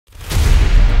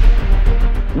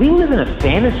We live in a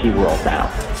fantasy world now.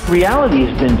 Reality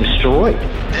has been destroyed.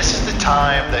 This is the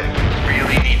time that you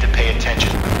really need to pay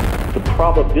attention. The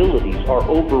probabilities are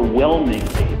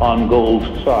overwhelmingly on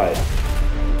gold's side.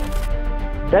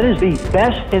 That is the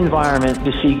best environment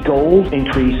to see gold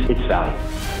increase its value.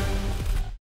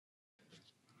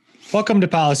 Welcome to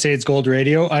Palisades Gold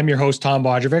Radio. I'm your host, Tom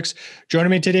Bodrovics.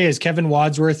 Joining me today is Kevin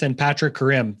Wadsworth and Patrick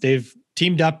Karim. They've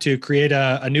teamed up to create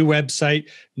a new website,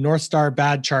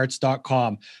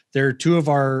 northstarbadcharts.com. They're two of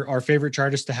our favorite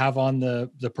chartists to have on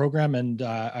the program, and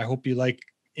I hope you like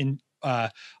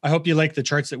the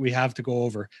charts that we have to go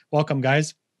over. Welcome,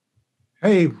 guys.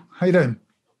 Hey, how you doing?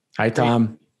 Hi,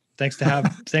 Tom. Hey,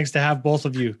 thanks to have both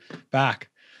of you back.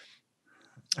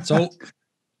 So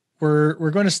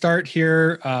we're going to start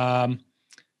here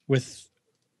with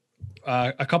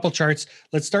a couple charts.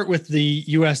 Let's start with the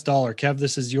US dollar. Kev,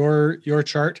 this is your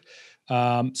chart.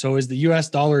 So is the US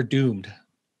dollar doomed?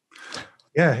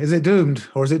 Yeah, is it doomed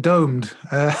or is it domed?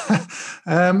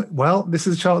 Well, this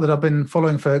is a chart that I've been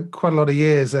following for quite a lot of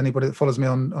years. Anybody that follows me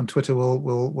on Twitter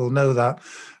will know that.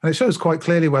 And it shows quite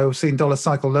clearly where we've seen dollar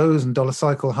cycle lows and dollar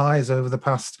cycle highs over the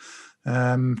past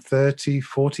 30,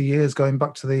 40 years, going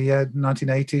back to the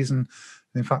 1980s, and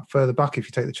in fact further back if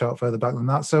you take the chart further back than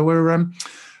that. So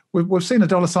we've seen a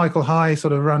dollar cycle high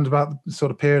period around about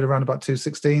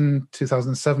 2016,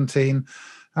 2017,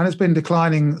 and it's been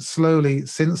declining slowly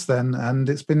since then. And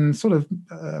it's been sort of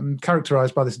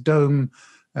characterized by this dome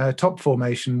top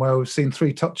formation, where we've seen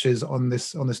three touches on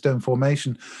this dome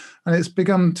formation, and it's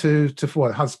begun to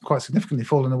it has quite significantly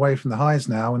fallen away from the highs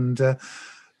now, and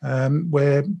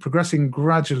we're progressing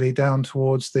gradually down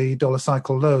towards the dollar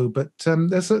cycle low. But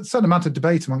there's a certain amount of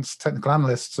debate amongst technical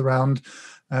analysts around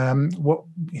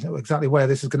exactly where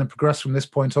this is going to progress from this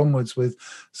point onwards, with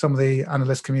some of the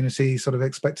analyst community sort of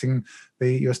expecting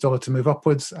the US dollar to move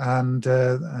upwards, and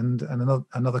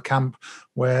another camp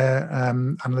where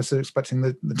analysts are expecting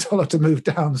the dollar to move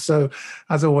down. So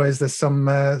as always, there's some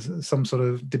sort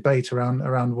of debate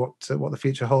around what the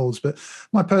future holds. But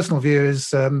my personal view is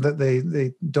that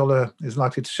the dollar is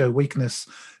likely to show weakness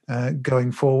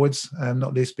going forwards,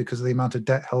 not least because of the amount of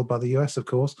debt held by the US, of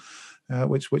course.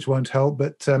 Which won't help,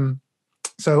 but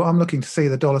so I'm looking to see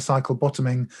the dollar cycle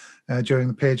bottoming during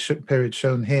the period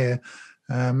shown here.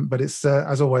 But it's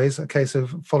as always a case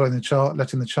of following the chart,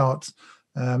 letting the chart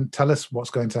tell us what's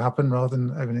going to happen, rather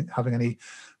than having any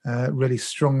really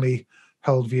strongly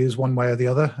held views one way or the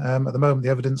other. At the moment,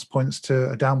 the evidence points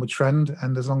to a downward trend,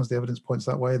 and as long as the evidence points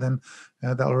that way, then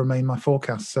that'll remain my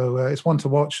forecast. So it's one to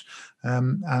watch,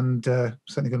 and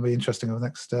certainly going to be interesting over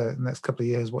the next couple of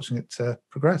years watching it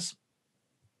progress.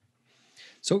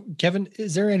 So, Kevin,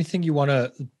 is there anything you want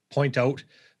to point out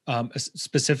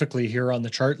specifically here on the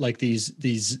chart, like these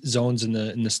zones in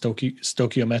the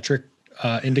stoichiometric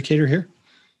indicator here?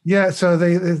 Yeah, so the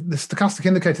stochastic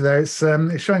indicator there, it's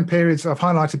showing periods. I've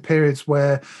highlighted periods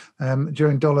where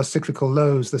during dollar cyclical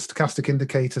lows, the stochastic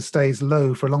indicator stays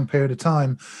low for a long period of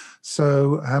time.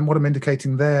 So what I'm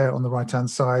indicating there on the right-hand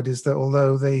side is that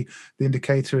although the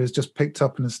indicator has just picked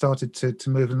up and has started to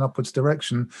move in an upwards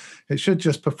direction, it should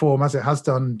just perform as it has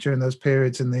done during those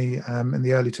periods in the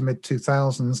early to mid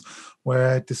 2000s,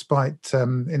 where despite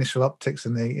initial upticks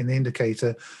in the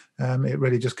indicator, it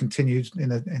really just continued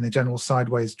in a general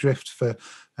sideways drift for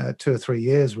 2 or 3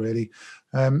 years, really.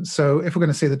 So if we're going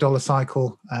to see the dollar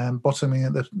cycle bottoming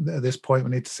at this point, we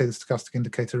need to see the stochastic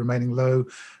indicator remaining low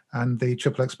and the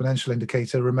triple exponential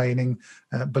indicator remaining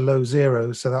below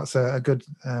zero. So that's a good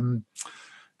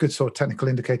sort of technical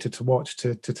indicator to watch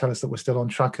to tell us that we're still on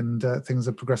track and things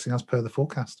are progressing as per the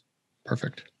forecast.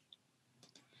 Perfect.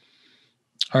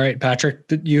 All right, Patrick,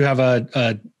 you have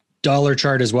a dollar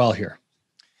chart as well here.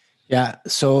 Yeah,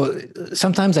 so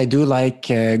sometimes I do like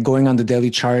going on the daily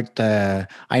chart. I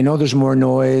know there's more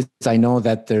noise. I know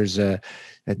that there's a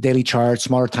daily chart.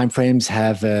 Smaller time frames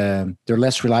they're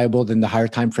less reliable than the higher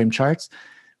time frame charts.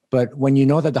 But when you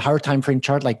know that the higher time frame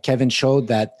chart, like Kevin showed,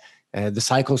 that the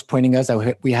cycle is pointing us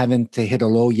that we haven't hit a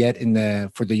low yet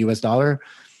for the US dollar,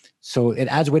 so it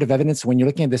adds weight of evidence. When you're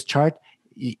looking at this chart,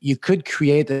 you could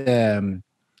create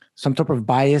some type of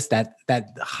bias that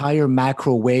higher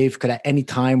macro wave could at any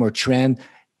time or trend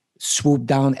swoop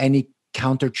down any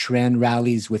counter trend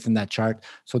rallies within that chart.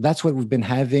 So that's what we've been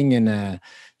having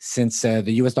since the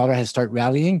US dollar has started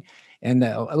rallying. And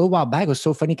a little while back, it was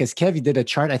so funny because Kev did a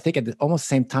chart, I think at almost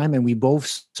the same time, and we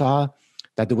both saw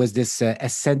that there was this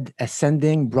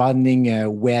ascending,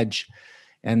 broadening wedge.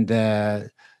 And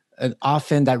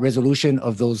often that resolution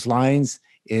of those lines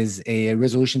is a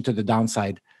resolution to the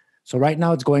downside. So right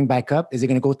now it's going back up. Is it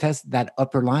going to go test that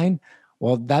upper line?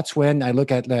 Well, that's when I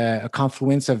look at a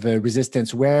confluence of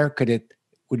resistance. Where could it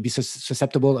would be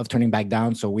susceptible of turning back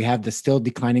down. So we have the still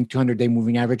declining 200-day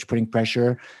moving average putting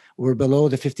pressure. We're below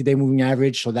the 50-day moving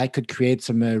average, so that could create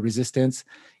some resistance.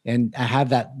 And I have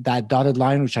that dotted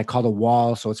line, which I call the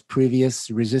wall. So it's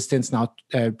previous resistance, now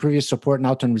previous support,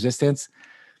 now turn resistance.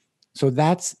 So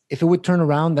that's, if it would turn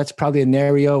around, that's probably an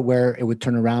area where it would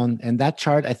turn around. And that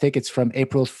chart, I think it's from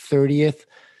April 30th.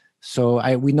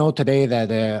 So we know today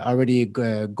that already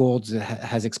gold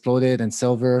has exploded and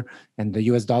silver, and the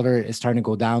US dollar is starting to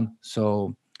go down.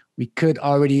 So we could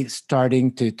already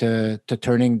starting to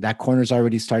turning, that corner's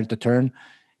already started to turn.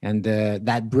 And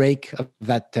that break of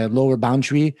that lower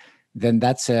boundary, then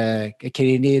that's a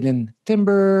Canadian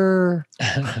timber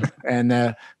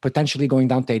and potentially going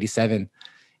down to 87.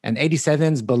 And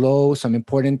 87 is below some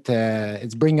important,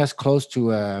 it's bringing us close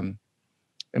to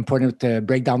important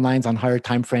breakdown lines on higher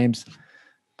time frames.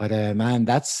 But man,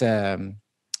 that's... yeah,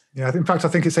 in fact, I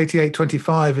think it's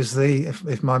 88.25 is the,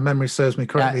 if my memory serves me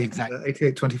correctly, yeah, exactly.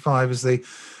 88.25 is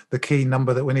the key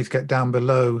number that we need to get down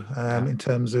below in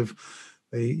terms of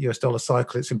the US dollar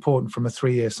cycle. It's important from a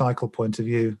 3-year cycle point of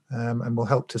view, and will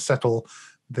help to settle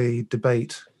the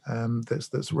debate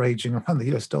that's raging around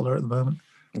the US dollar at the moment.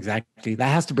 Exactly. That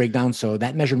has to break down. So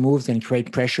that measure moves and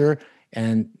create pressure.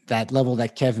 And that level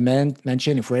that Kev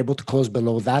mentioned, if we're able to close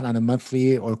below that on a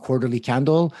monthly or quarterly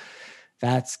candle,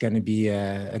 that's going to be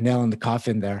a nail in the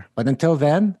coffin there. But until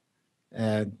then,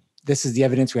 this is the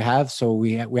evidence we have. So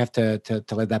we have to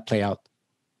let that play out.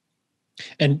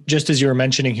 And just as you were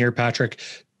mentioning here, Patrick,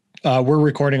 we're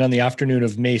recording on the afternoon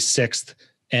of May 6th,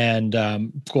 and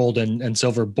gold and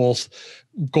silver both.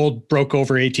 Gold broke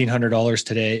over $1,800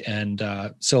 today, and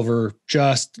silver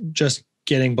just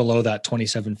getting below that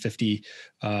 2750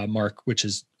 mark, which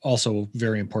is also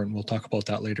very important. We'll talk about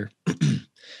that later.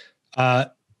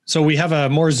 So we have a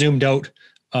more zoomed out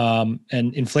and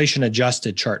inflation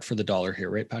adjusted chart for the dollar here,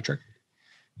 right, Patrick?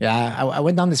 Yeah, I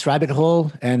went down this rabbit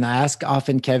hole, and I ask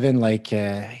often Kevin, like,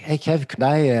 hey, Kev, could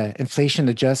I inflation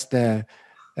adjust a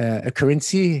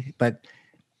currency? But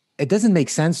it doesn't make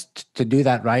sense to do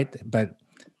that, right? But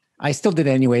I still did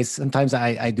it anyways. Sometimes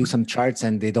I do some charts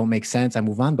and they don't make sense. I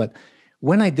move on. But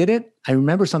when I did it, I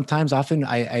remember sometimes often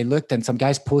I looked and some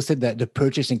guys posted that the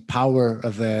purchasing power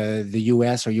of the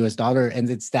US or US dollar. And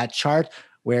it's that chart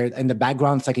where in the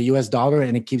background, it's like a US dollar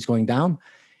and it keeps going down.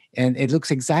 And it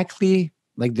looks exactly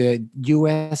like the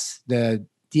US, the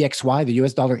DXY, the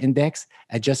US dollar index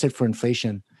adjusted for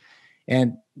inflation.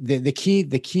 And the key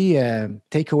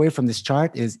takeaway from this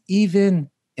chart is even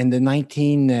in the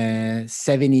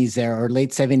 1970s or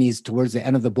late 70s, towards the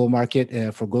end of the bull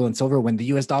market for gold and silver, when the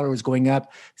US dollar was going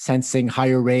up, sensing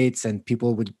higher rates and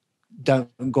people would go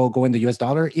in the US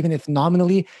dollar, even if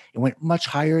nominally it went much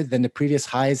higher than the previous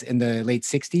highs in the late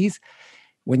 60s.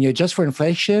 When you adjust for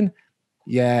inflation,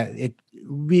 yeah, it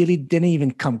really didn't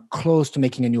even come close to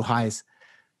making a new highs.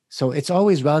 So it's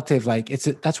always relative. Like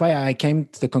that's why I came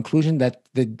to the conclusion that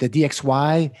the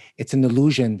DXY, it's an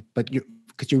illusion, but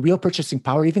because your real purchasing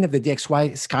power, even if the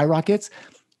DXY skyrockets,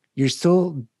 you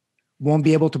still won't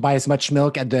be able to buy as much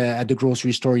milk at the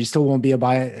grocery store. You still won't be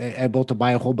able to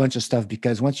buy a whole bunch of stuff,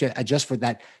 because once you adjust for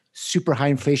that super high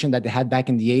inflation that they had back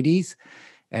in the 80s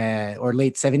or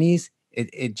late 70s,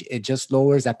 it just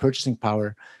lowers that purchasing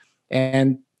power.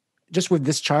 And just with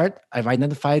this chart, I've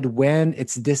identified when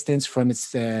its distance from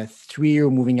its 3-year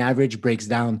moving average breaks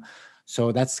down.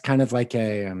 So that's kind of like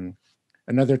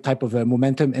another type of a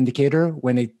momentum indicator.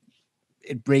 When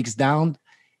it breaks down,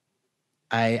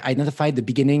 I identified the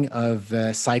beginning of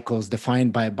cycles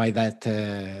defined by that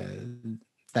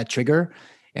trigger.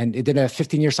 And it did a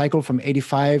 15-year cycle from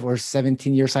 85 or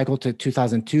 17-year cycle to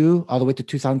 2002, all the way to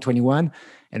 2021.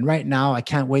 And right now, I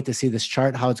can't wait to see this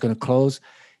chart, how it's going to close.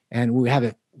 And we have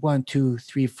it 1, 2,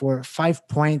 3, 4,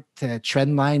 5-point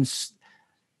trend lines.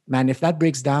 Man, if that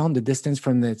breaks down the distance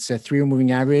from its 3-year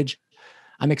moving average,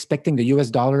 I'm expecting the US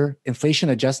dollar inflation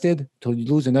adjusted to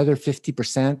lose another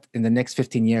 50% in the next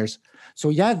 15 years. So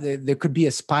yeah, there could be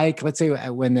a spike. Let's say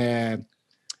when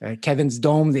Kevin's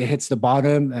dome, it hits the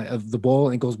bottom of the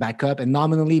bull and goes back up, and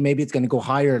nominally maybe it's going to go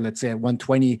higher, let's say at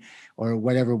 120 or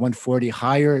whatever, 140,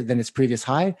 higher than its previous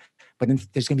high. But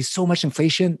there's going to be so much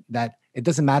inflation that it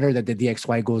doesn't matter that the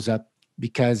DXY goes up,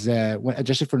 because when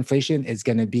adjusted for inflation, it's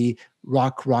going to be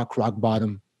rock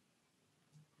bottom.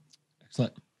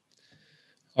 Excellent.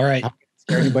 All right.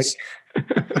 Everybody.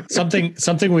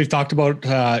 something we've talked about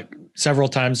several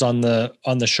times on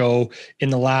the show in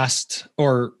the last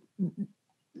or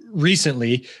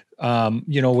recently,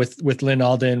 with Lynn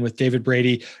Alden, with David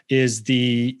Brady, is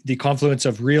the confluence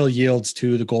of real yields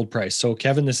to the gold price. So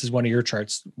Kevin, this is one of your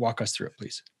charts. Walk us through it,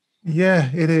 please. Yeah,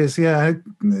 it is. Yeah,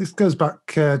 it goes back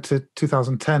to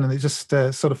 2010, and it just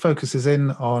sort of focuses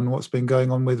in on what's been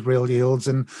going on with real yields.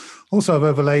 And also, I've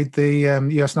overlaid the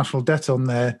US national debt on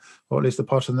there, or at least the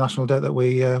part of the national debt that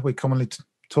we commonly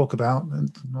talk about,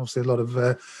 and obviously a lot of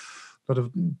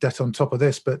debt on top of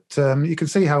this. But you can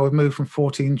see how we've moved from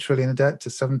 14 trillion of debt to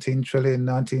 17 trillion,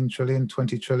 19 trillion,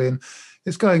 20 trillion.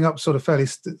 It's going up sort of fairly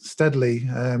steadily,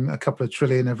 a couple of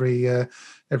trillion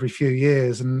every few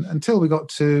years, and until we got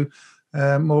to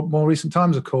more recent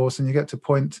times, of course, and you get to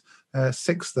point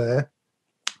 6 there,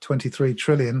 23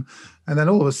 trillion, and then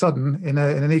all of a sudden, in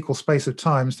an equal space of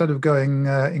time, instead of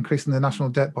increasing the national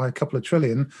debt by a couple of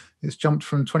trillion, it's jumped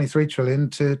from 23 trillion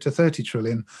to 30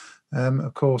 trillion.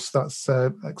 Of course, that's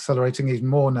accelerating even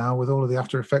more now with all of the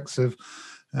after effects of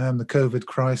the COVID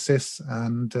crisis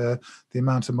and the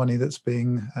amount of money that's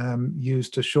being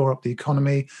used to shore up the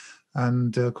economy.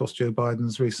 And of course, Joe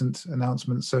Biden's recent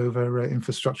announcements over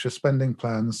infrastructure spending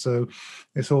plans. So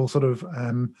it's all sort of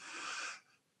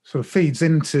feeds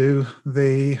into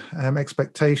the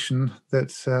expectation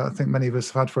that I think many of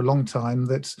us have had for a long time,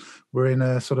 that we're in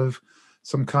a sort of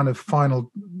some kind of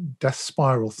final death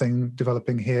spiral thing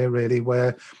developing here, really,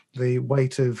 where the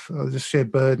weight of the sheer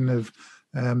burden of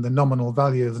the nominal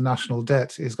value of the national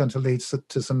debt is going to lead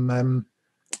to some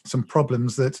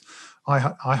problems that I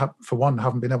have, for one,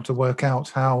 haven't been able to work out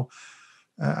how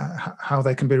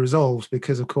they can be resolved,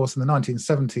 because, of course, in the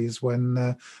 1970s,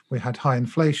 when we had high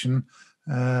inflation,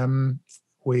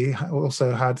 we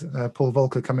also had Paul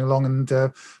Volcker coming along and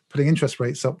putting interest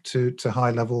rates up to high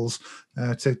levels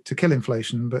to kill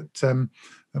inflation. But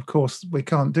of course, we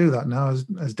can't do that now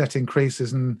as debt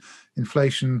increases and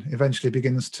inflation eventually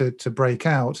begins to break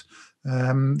out.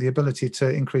 The ability to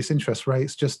increase interest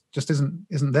rates just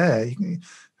isn't there.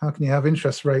 How can you have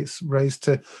interest rates raised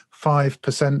to 5%,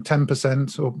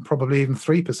 10%, or probably even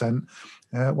 3%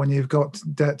 when you've got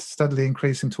debt steadily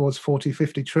increasing towards 40,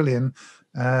 50 trillion,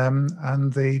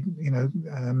 and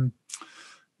the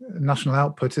national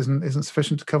output isn't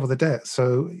sufficient to cover the debt?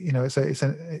 So it's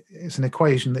an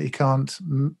equation that you can't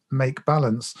make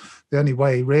balance. The only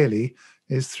way really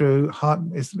is to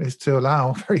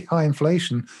allow very high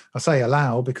inflation. I say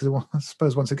allow because I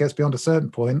suppose once it gets beyond a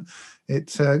certain point,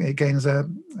 it gains a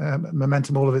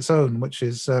momentum all of its own, which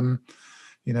is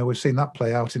we've seen that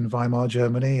play out in Weimar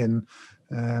Germany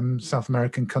and South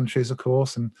American countries, of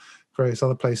course, and various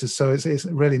other places. So it's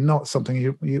really not something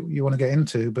you want to get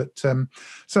into. But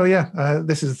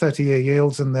this is 30-year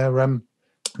yields, and they're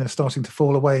starting to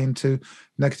fall away into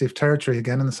negative territory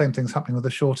again. And the same thing's happening with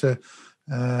the shorter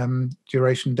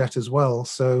duration debt as well.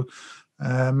 So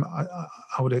I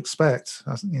would expect,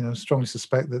 strongly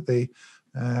suspect that the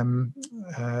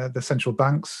central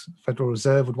banks, Federal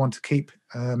Reserve, would want to keep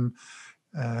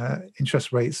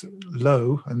interest rates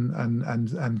low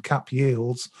and cap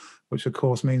yields, which of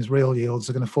course means real yields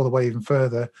are going to fall away even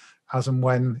further as and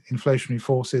when inflationary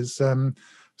forces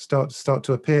start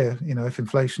to appear. If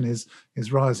inflation is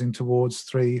rising towards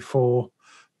 3-4%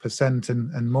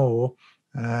 and more,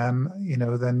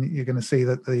 then you're going to see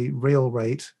that the real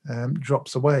rate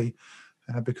drops away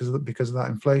because of that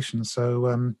inflation.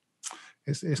 So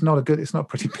it's not a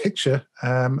pretty picture,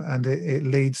 and it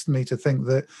leads me to think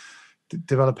that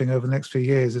developing over the next few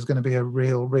years is going to be a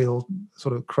real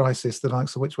sort of crisis, the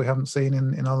likes of which we haven't seen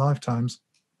in our lifetimes.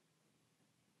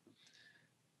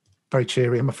 Very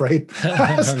cheery, I'm afraid.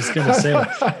 I was going to say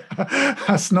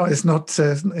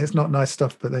it's not nice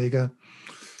stuff, but there you go.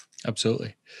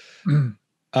 Absolutely.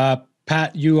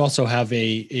 Pat, you also have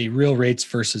a real rates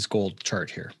versus gold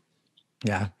chart here.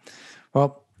 Yeah.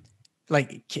 Well,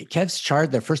 like Kev's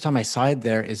chart, the first time I saw it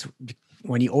there is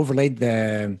when he overlaid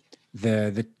the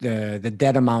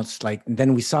debt amounts. Like,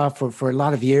 then we saw for a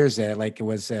lot of years, like it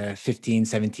was 15,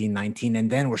 17, 19, and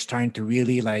then we're starting to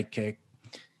really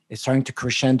it's starting to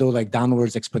crescendo like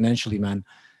downwards exponentially, man.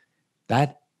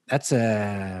 That's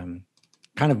kind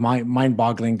of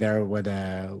mind-boggling there what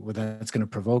that's going to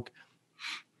provoke.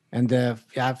 And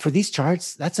for these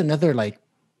charts, that's another, like,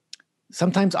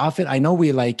 sometimes often I know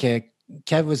we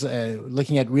Kev was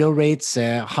looking at real rates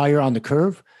higher on the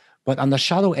curve, but on the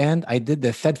shallow end, I did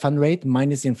the Fed fund rate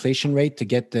minus the inflation rate to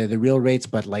get the real rates,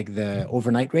 but like the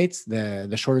overnight rates,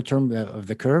 the shorter term of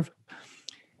the curve.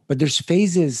 But there's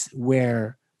phases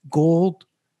where gold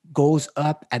goes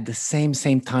up at the same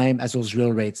time as those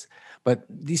real rates. But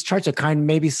these charts are kind of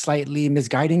maybe slightly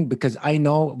misguiding, because I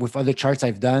know with other charts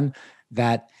I've done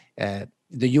that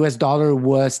the US dollar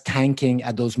was tanking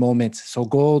at those moments. So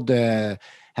gold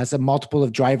has a multiple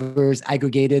of drivers,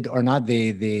 aggregated or not.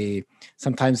 They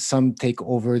sometimes some take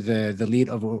over the lead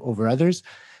over others.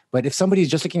 But if somebody's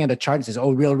just looking at a chart and says,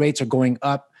 oh, real rates are going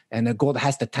up, and the gold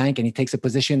has to tank and he takes a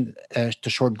position to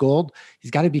short gold,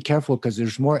 he's got to be careful because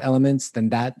there's more elements than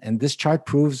that. And this chart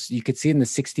proves, you could see in the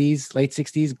 60s, late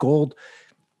 60s, gold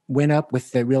went up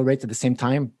with the real rates at the same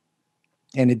time.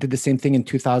 And it did the same thing in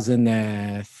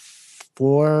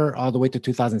 2004 all the way to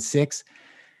 2006.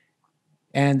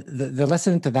 And the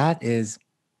lesson to that is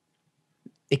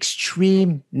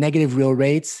extreme negative real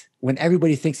rates. When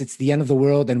everybody thinks it's the end of the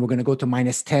world and we're going to go to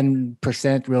minus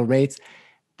 10% real rates,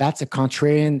 that's a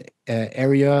contrarian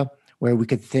area where we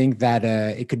could think that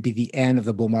it could be the end of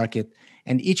the bull market.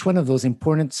 And each one of those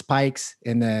important spikes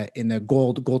in the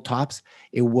gold tops,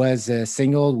 it was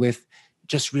signaled with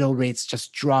just real rates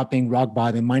just dropping rock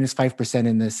bottom, minus 5%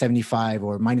 in the 75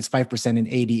 or minus 5% in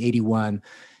 80, 81.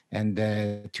 And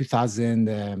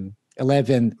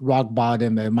 2011 rock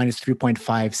bottom, minus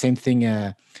 3.5, same thing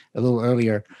a little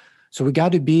earlier. So we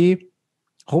got to be,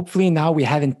 hopefully now we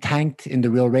haven't tanked in the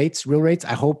real rates.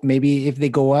 I hope maybe if they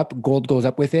go up, gold goes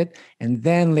up with it. And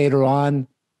then later on,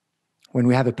 when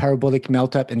we have a parabolic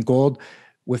melt up in gold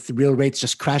with the real rates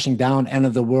just crashing down, end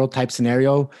of the world type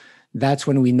scenario, that's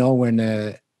when we know we're in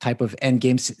a type of end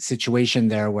game situation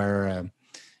there where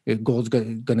gold's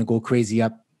going to go crazy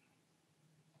up.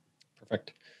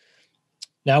 Perfect.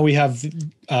 Now we have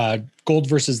gold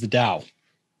versus the Dow.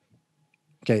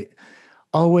 Okay.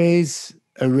 Always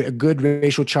a good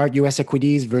ratio chart, U.S.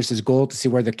 equities versus gold, to see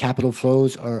where the capital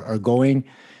flows are going.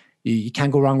 You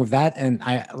can't go wrong with that. And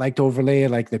I like to overlay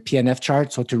like the PNF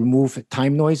chart, so to remove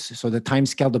time noise. So the time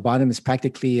scale at the bottom is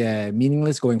practically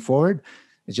meaningless going forward.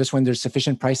 It's just when there's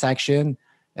sufficient price action,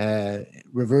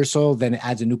 reversal, then it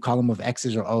adds a new column of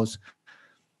X's or O's.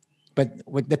 But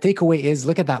what the takeaway is,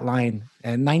 look at that line,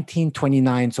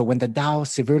 1929. So when the Dow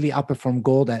severely outperformed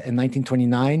gold in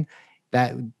 1929,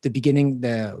 that the beginning,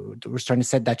 we're starting to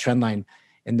set that trend line.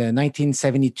 In the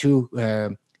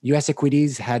 1972, U.S.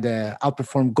 equities had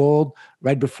outperformed gold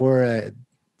right before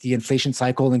the inflation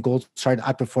cycle, and gold started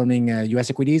outperforming U.S.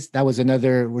 equities. That was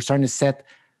we're starting to set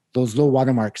those low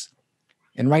watermarks.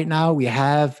 And right now we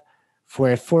have,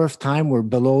 for a fourth time, we're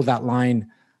below that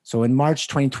line. So in March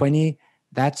 2020,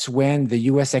 that's when the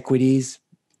U.S. equities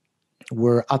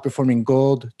were outperforming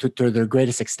gold to their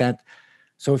greatest extent.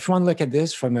 So if you want to look at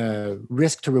this from a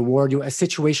risk to reward, a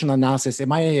situational analysis,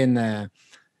 am I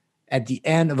at the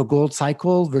end of a gold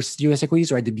cycle versus U.S.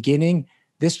 equities or at the beginning?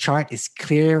 This chart is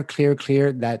clear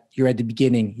that you're at the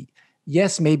beginning.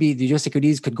 Yes, maybe the U.S.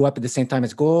 equities could go up at the same time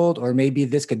as gold, or maybe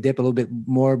this could dip a little bit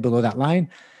more below that line.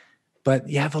 But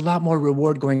you have a lot more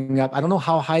reward going up. I don't know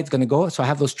how high it's going to go. So I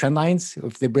have those trend lines.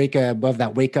 If they break above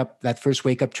that first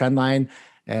wake up trend line,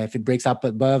 if it breaks up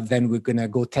above, then we're going to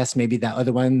go test maybe that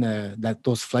other one,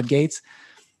 those floodgates.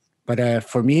 But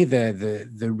for me,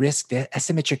 the risk, the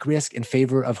asymmetric risk in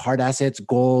favor of hard assets,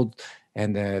 gold,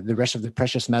 and the rest of the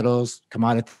precious metals,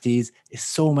 commodities, is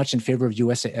so much in favor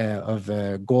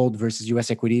of gold versus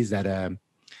U.S. equities that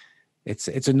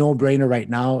it's a no-brainer right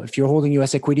now. If you're holding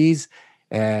U.S. equities,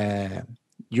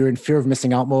 you're in fear of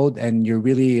missing out mode, and you're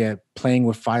really playing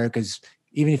with fire, because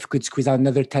even if you could squeeze out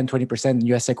another 10, 20% in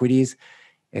U.S. equities,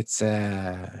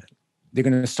 they're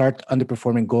going to start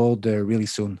underperforming gold really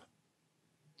soon.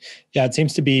 Yeah, it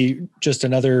seems to be just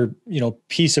another,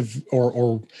 piece of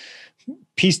or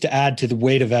piece to add to the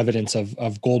weight of evidence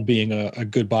of gold being a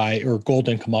good buy, or gold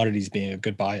and commodities being a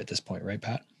good buy at this point, right,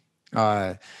 Pat?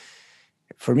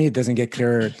 For me, it doesn't get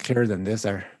clearer than this.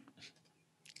 Our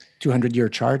 200-year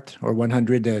chart or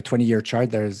 120-year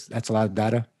chart, that's a lot of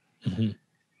data. Mm-hmm.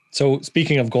 So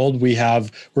speaking of gold, we're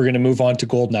going to move on to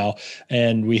gold now,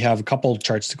 and we have a couple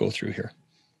charts to go through here.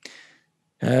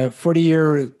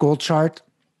 40-year gold chart.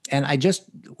 And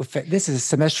this is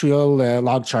a semestrial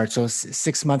log chart. So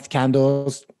 6-month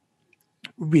candles,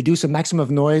 reduce the maximum of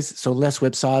noise, so less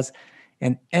whipsaws.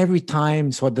 And every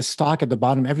time, so at the stock at the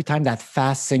bottom, every time that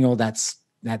fast signal, that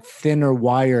thinner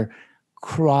wire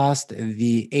crossed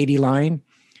the 80 line,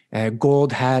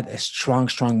 gold had a strong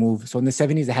move. So in the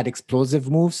 70s, it had explosive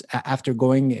moves after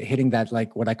hitting that,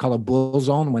 like what I call a bull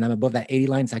zone. When I'm above that 80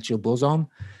 line, it's actually a bull zone.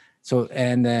 So,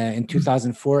 and in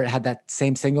 2004, it had that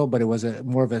same signal, but it was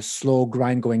more of a slow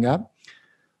grind going up.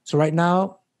 So right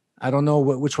now, I don't know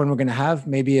which one we're going to have.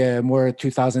 Maybe a more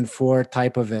 2004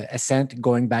 type of ascent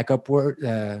going upwards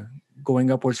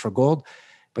for gold.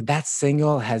 But that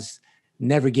signal has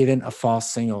never given a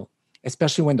false signal,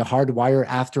 especially when the hard wire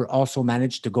after also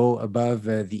managed to go above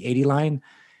the 80 line.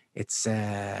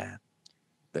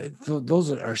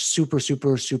 Those are super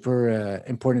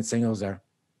important signals there.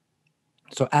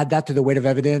 So add that to the weight of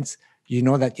evidence. You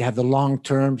know that you have the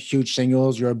long-term huge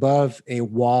signals. You're above a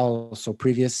wall, so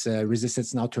previous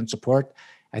resistance, now turn support.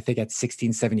 I think at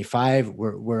 1675.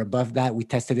 We're above that. We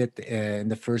tested it in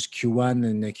the first Q1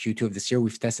 and the Q2 of this year.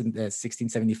 We've tested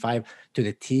 1675 to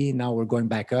the T. Now we're going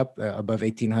back up above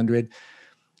 1800.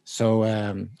 So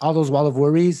all those wall of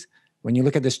worries, when you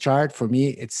look at this chart, for me,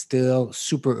 it's still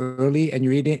super early, and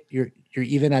you're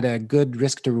even at a good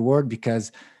risk to reward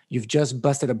because you've just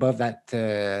busted above that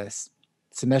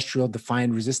semestrial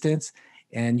defined resistance,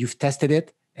 and you've tested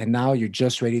it, and now you're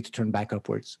just ready to turn back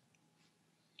upwards.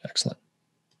 Excellent.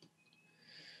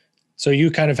 So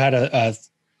you kind of had a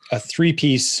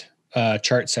three-piece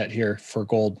chart set here for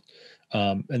gold.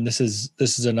 And this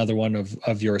is another one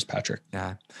of yours, Patrick.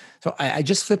 Yeah. So I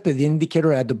just flipped the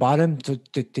indicator at the bottom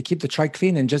to keep the chart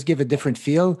clean and just give a different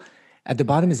feel. At the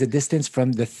bottom is the distance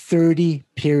from the 30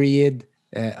 period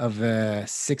of a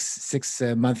six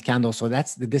month candle. So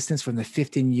that's the distance from the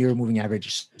 15-year moving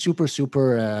average. Super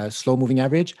slow moving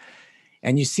average.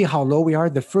 And you see how low we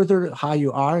are. The further high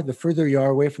you are, the further you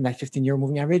are away from that 15-year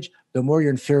moving average, the more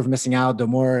you're in fear of missing out, the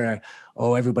more,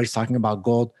 everybody's talking about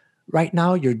gold. Right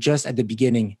now, you're just at the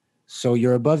beginning. So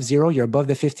you're above zero, you're above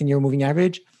the 15-year moving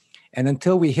average. And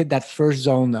until we hit that first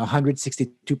zone,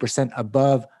 162%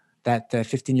 above that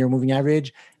 15-year moving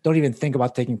average, don't even think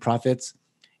about taking profits.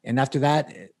 And after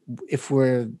that, if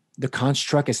the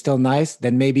construct is still nice,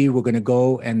 then maybe we're going to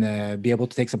go and be able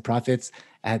to take some profits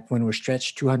at when we're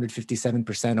stretched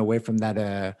 257% away from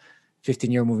that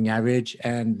 15-year moving average.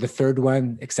 And the third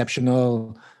one,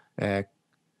 exceptional,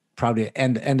 probably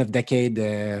end of decade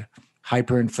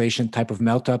hyperinflation type of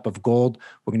melt up of gold.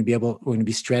 We're going to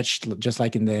be stretched just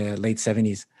like in the late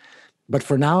 70s. But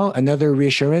for now, another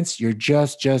reassurance, you're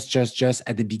just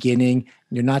at the beginning.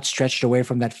 You're not stretched away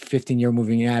from that 15-year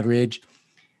moving average.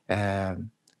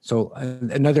 So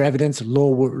another evidence,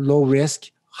 low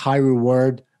risk, high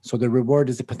reward. So the reward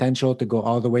is the potential to go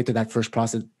all the way to that first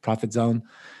profit zone.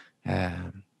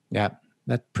 Yeah,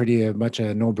 that's pretty much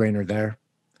a no-brainer there.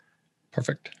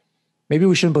 Perfect. Maybe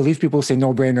we shouldn't believe people who say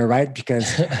no-brainer, right?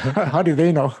 Because how do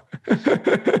they know?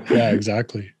 Yeah,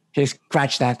 exactly. Okay,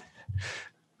 scratch that.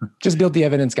 Just build the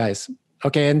evidence, guys.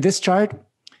 Okay, and this chart,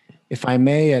 if I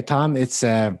may, Tom, it's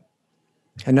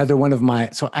another one of my,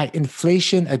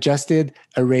 inflation adjusted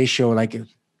a ratio, like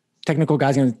technical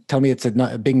guys are going to tell me it's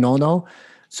a big no-no.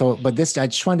 So, but this, I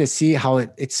just wanted to see how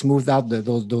it smoothed out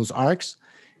those arcs.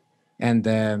 And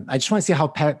I just want to see how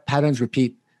patterns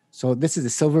repeat. So this is the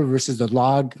silver versus the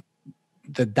log,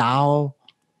 the Dow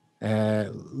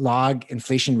log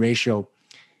inflation ratio.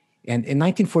 And in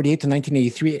 1948 to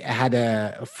 1983, it had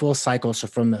a full cycle. So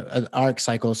from an arc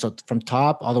cycle, so from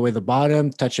top all the way to the bottom,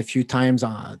 touch a few times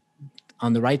on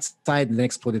the right side, and then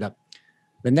exploded up.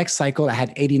 The next cycle, I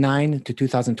had 89 to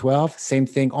 2012, same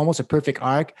thing, almost a perfect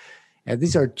arc.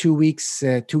 These are 2 week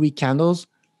candles.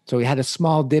 So we had a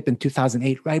small dip in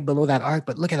 2008 right below that arc,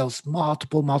 but look at those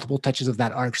multiple touches of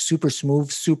that arc, super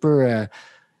smooth,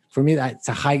 for me, it's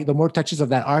a high. The more touches of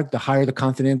that arc, the higher the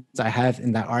confidence I have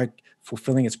in that arc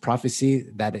fulfilling its prophecy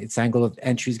that its angle of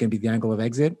entry is going to be the angle of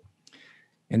exit.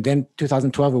 And then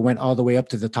 2012, it went all the way up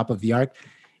to the top of the arc.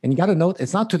 And you got to note,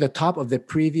 it's not to the top of the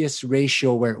previous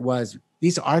ratio where it was.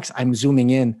 These arcs, I'm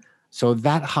zooming in. So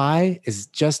that high is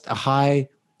just a high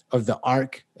of the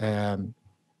arc to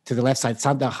the left side. It's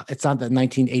not the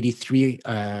 1983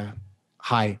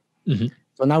 high. Mm-hmm.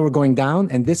 So now we're going down,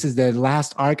 and this is the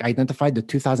last arc identified, the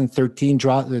 2013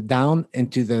 draw down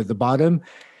into the bottom.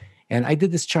 And I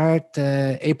did this chart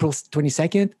April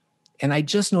 22nd, and I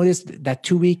just noticed that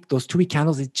those 2 week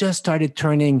candles, it just started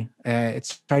turning. It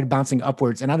started bouncing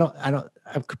upwards, and I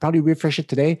could probably refresh it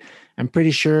today. I'm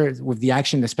pretty sure with the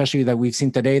action, especially that we've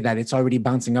seen today, that it's already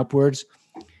bouncing upwards,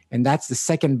 and that's the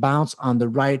second bounce on the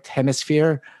right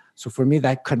hemisphere. So for me,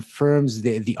 that confirms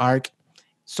the arc.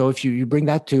 So if you bring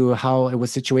that to how it was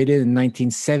situated in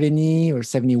 1970 or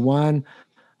 71,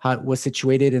 how it was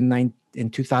situated in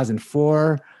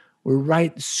 2004. We're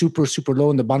right super low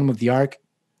in the bottom of the arc.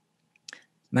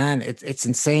 Man, it's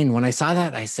insane. When I saw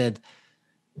that, I said,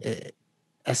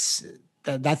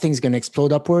 that thing's going to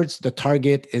explode upwards. The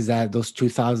target is at those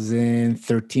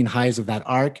 2013 highs of that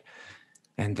arc.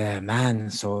 And man,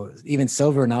 so even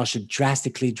silver now should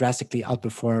drastically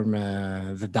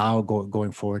outperform the Dow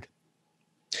going forward.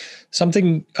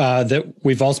 Something that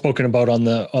we've all spoken about on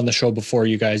the show before,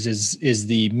 you guys, is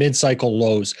the mid-cycle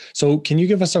lows. So can you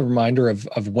give us a reminder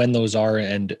of when those are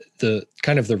and the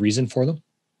kind of the reason for them?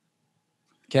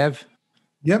 Kev?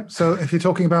 Yep. So if you're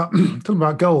talking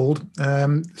about gold,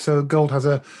 so gold has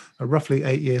a roughly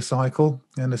 8-year cycle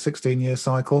and a 16-year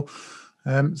cycle.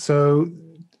 So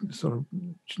sort of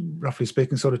roughly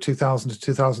speaking, sort of 2000 to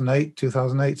 2008,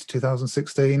 2008 to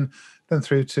 2016, then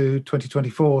through to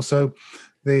 2024. So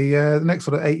The next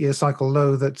sort of 8-year cycle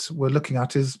low that we're looking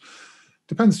at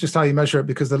depends just how you measure it,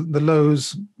 because the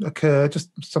lows occur just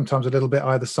sometimes a little bit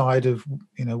either side of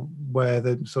where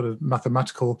the sort of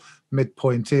mathematical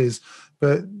midpoint is.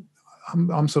 But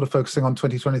I'm sort of focusing on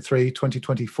 2023,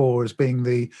 2024 as being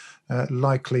the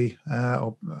likely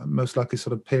or most likely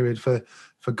sort of period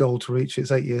for gold to reach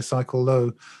its 8-year cycle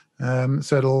low.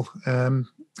 So it'll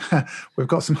we've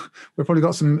probably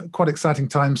got some quite exciting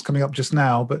times coming up just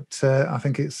now, but I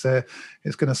think it's going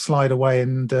to slide away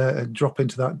and drop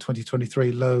into that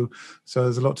 2023 low. So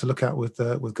there's a lot to look at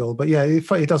with gold. But yeah,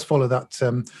 it does follow that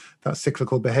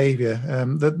cyclical behavior.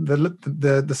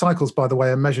 The cycles, by the way,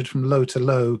 are measured from low to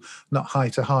low, not high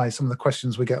to high. Some of the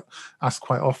questions we get asked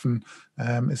quite often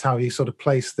is how you sort of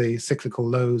place the cyclical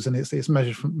lows, and it's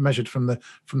measured from the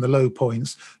low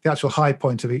points. The actual high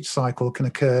point of each cycle can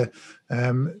occur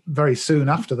very soon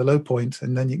after the low point,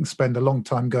 and then you can spend a long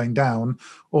time going down,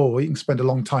 or you can spend a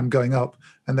long time going up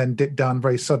and then dip down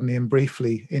very suddenly and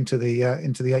briefly into the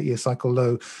 8-year cycle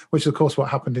low, which is of course what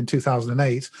happened in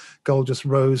 2008. Gold just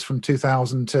rose from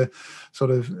 2000 to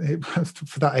sort of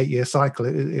for that 8-year cycle.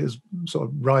 It was sort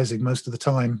of rising most of the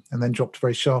time, and then dropped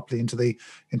very sharply into the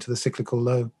cyclical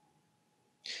low.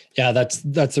 Yeah, that's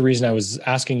the reason I was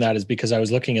asking that, is because I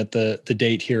was looking at the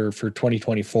date here for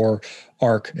 2024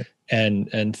 ARC,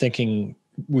 and thinking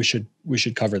we should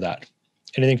cover that.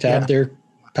 Anything to add there,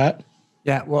 Pat?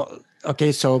 Yeah, well,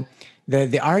 okay, so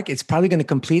the arc, it's probably going to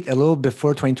complete a little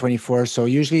before 2024. So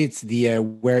usually it's the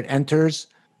where it enters,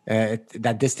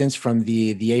 that distance from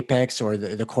the apex or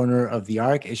the corner of the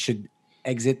arc, it should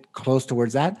exit close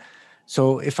towards that.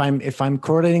 So if I'm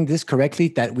correlating this correctly,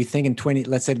 that we think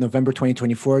let's say November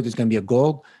 2024, there's going to be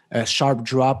a sharp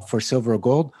drop for silver or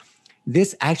gold.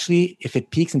 This actually, if it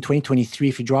peaks in 2023,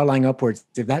 if you draw a line upwards,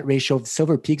 if that ratio of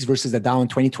silver peaks versus the Dow in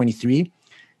 2023,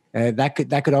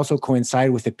 that could also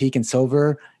coincide with a peak in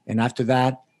silver, and after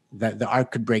that, the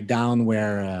arc could break down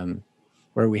where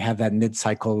we have that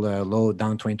mid-cycle low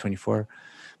down 2024.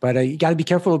 But you got to be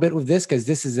careful a bit with this, because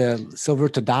this is a silver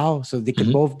to Dow, so they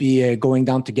could both be going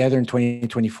down together in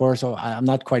 2024. So I'm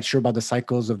not quite sure about the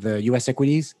cycles of the U.S.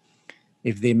 equities,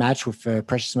 if they match with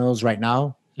precious metals right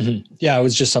now. Mm-hmm. Yeah, it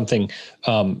was just something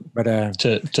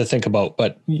to think about.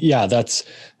 But yeah, that's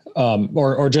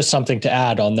or just something to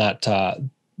add on that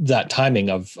timing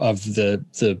of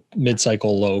the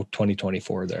mid-cycle low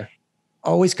 2024 there.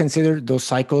 Always consider those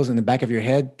cycles in the back of your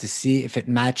head to see if it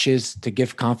matches, to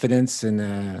give confidence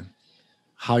in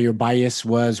how your bias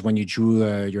was when you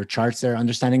drew your charts there.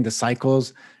 Understanding the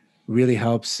cycles really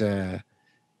helps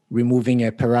removing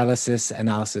a paralysis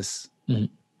analysis,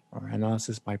 or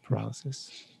analysis by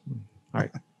paralysis. All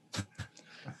right.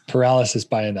 Paralysis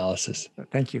by analysis.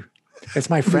 Thank you. It's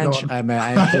my French. I'm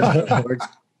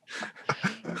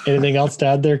Anything else to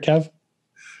add there, Kev?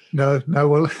 No,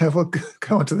 we'll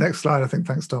go on to the next slide, I think.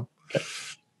 Thanks, Tom.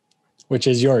 Which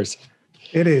is yours.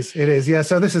 It is. Yeah.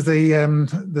 So this is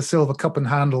the silver cup and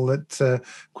handle that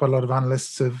quite a lot of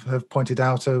analysts have pointed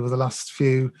out over the last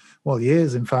few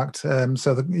years, in fact.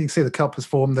 So you can see the cup has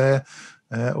formed there,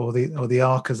 or the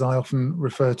arc, as I often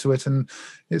refer to it, and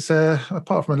it's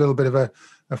apart from a little bit of a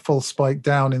full spike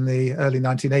down in the early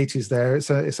 1980s. There,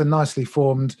 it's a nicely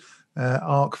formed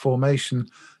arc formation.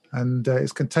 And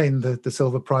it's contained the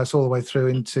silver price all the way through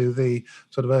into the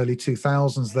sort of early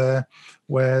 2000s there,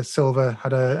 where silver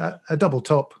had a double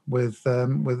top with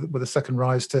a second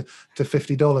rise to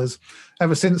 $50.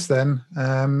 Ever since then,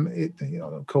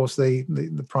 of course,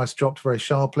 the price dropped very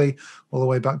sharply, all the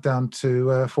way back down to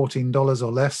 $14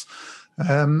 or less,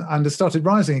 and it started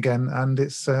rising again. And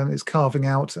it's carving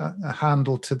out a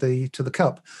handle to the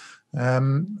cup,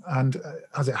 and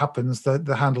as it happens,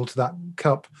 the handle to that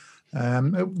cup.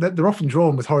 They're often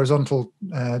drawn with horizontal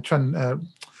trend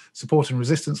support and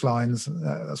resistance lines.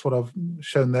 That's what I've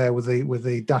shown there with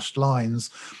the dashed lines.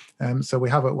 So we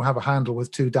have a handle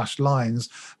with two dashed lines,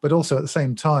 but also at the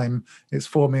same time it's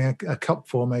forming a cup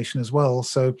formation as well.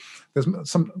 So there's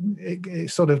it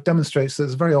sort of demonstrates that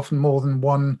there's very often more than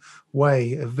one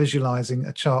way of visualizing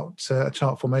a chart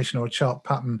formation or a chart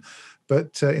pattern.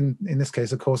 But in this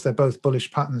case, of course, they're both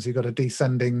bullish patterns. You've got a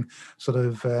descending sort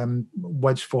of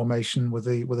wedge formation with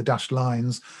the dashed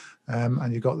lines,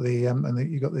 and you've got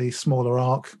the smaller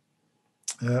arc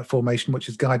formation, which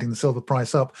is guiding the silver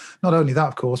price up. Not only that,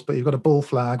 of course, but you've got a bull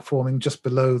flag forming just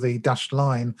below the dashed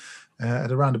line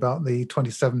at around about the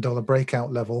 $27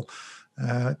 breakout level,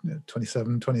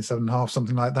 27.5,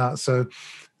 something like that. So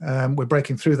we're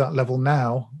breaking through that level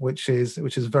now, which is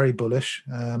very bullish,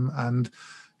 and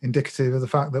indicative of the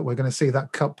fact that we're going to see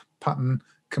that cup pattern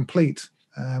complete,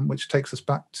 which takes us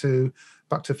back to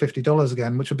 $50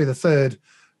 again, which would be the third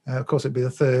Of course, it'd be the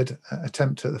third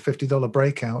attempt at the $50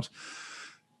 breakout.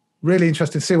 Really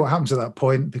interesting to see what happens at that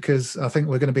point, because I think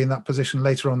we're going to be in that position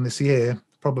later on this year,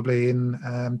 probably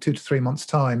in 2 to 3 months'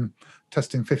 time,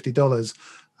 testing $50.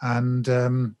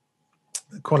 And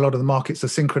quite a lot of the markets are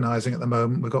synchronizing at the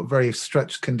moment. We've got very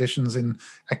stretched conditions in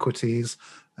equities,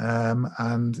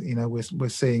 and we're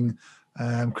seeing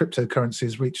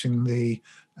cryptocurrencies reaching the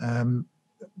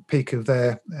peak of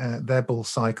their bull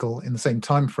cycle in the same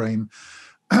time frame.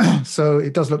 So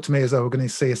it does look to me as though we're going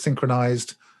to see a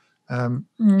synchronized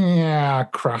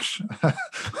crash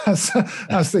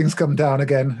as things come down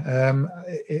again.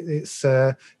 That's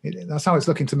how it's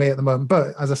looking to me at the moment.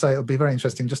 But as I say, it'll be very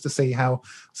interesting just to see how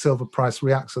silver price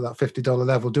reacts at that $50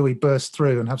 level. Do we burst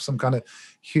through and have some kind of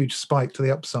huge spike to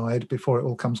the upside before it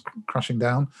all comes crashing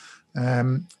down?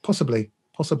 Possibly.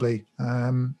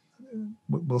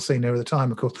 We'll see nearer the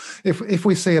time, of course. If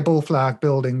we see a bull flag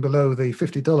building below the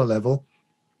 $50 level,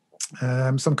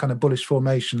 some kind of bullish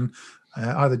formation,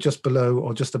 either just below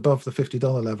or just above the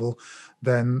 $50 level,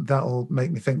 then that'll make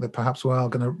me think that perhaps we are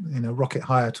going to rocket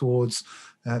higher towards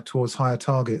higher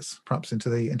targets, perhaps into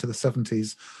the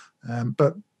 70s.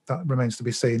 But that remains to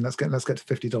be seen. Let's get to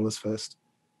 $50 first.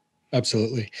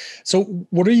 Absolutely. So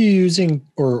what are you using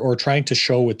or trying to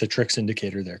show with the tricks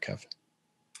indicator there, Kev?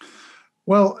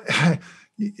 Well,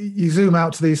 you zoom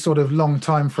out to these sort of long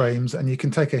time frames and you can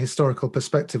take a historical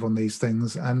perspective on these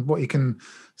things. And what you can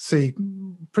see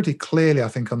pretty clearly, I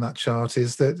think, on that chart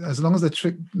is that as long as the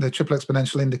triple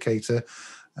exponential indicator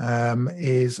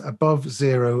is above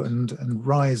zero and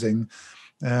rising,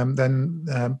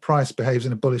 then price behaves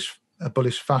in a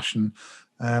bullish fashion.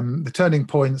 The turning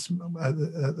points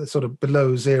are sort of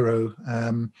below zero.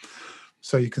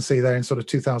 So you can see there in sort of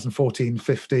 2014,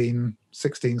 15,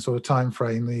 16 sort of time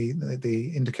frame,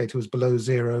 the indicator was below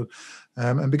zero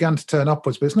and began to turn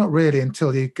upwards. But it's not really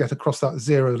until you get across that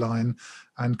zero line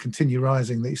and continue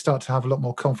rising that you start to have a lot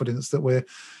more confidence that we're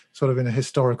sort of in a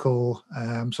historical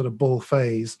sort of bull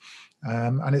phase.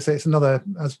 And it's another,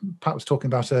 as Pat was talking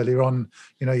about earlier on,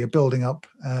 you're building up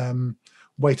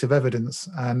weight of evidence,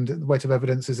 and the weight of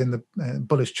evidence is in the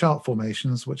bullish chart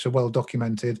formations, which are well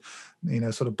documented,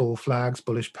 sort of bull flags,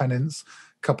 bullish pennants,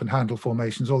 cup and handle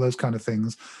formations, all those kind of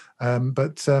things.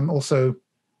 But also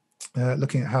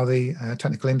looking at how the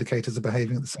technical indicators are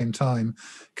behaving at the same time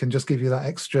can just give you that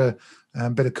extra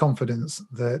bit of confidence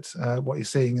that what you're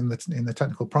seeing in the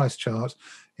technical price chart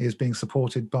is being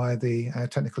supported by the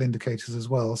technical indicators as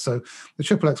well. So the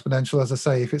triple exponential, as I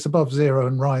say, if it's above zero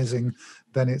and rising,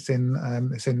 then it's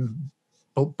in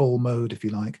bull mode, if you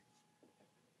like.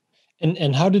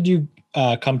 And how did you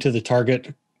come to the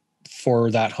target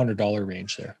for that $100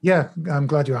 range there? Yeah, I'm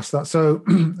glad you asked that. So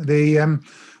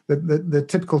the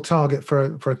typical target for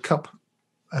a cup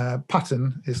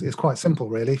pattern is quite simple,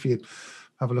 really. If you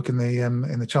have a look in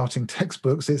the charting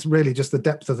textbooks, it's really just the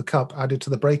depth of the cup added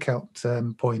to the breakout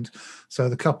point. So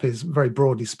the cup is, very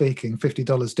broadly speaking,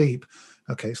 $50 deep.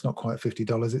 Okay, it's not quite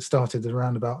 $50. It started at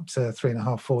around about $3.5,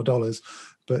 $4,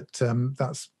 but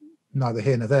that's neither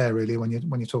here nor there really when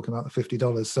you're talking about the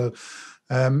 $50.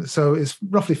 So it's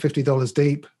roughly $50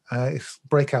 deep. Its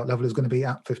breakout level is going to be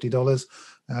at $50.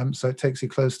 So it takes you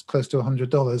close to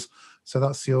 $100. So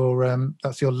that's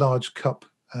your large cup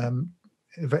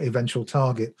eventual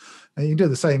target. And you can do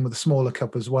the same with the smaller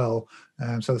cup as well.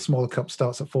 So the smaller cup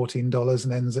starts at $14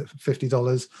 and ends at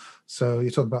 $50. So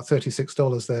you're talking about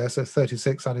 $36 there. So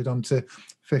 36 added on to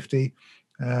 50.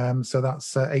 So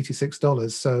that's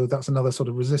 $86. So that's another sort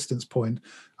of resistance point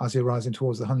as you're rising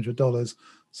towards the $100.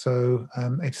 So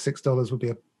 $86 would be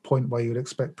a point where you would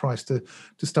expect price to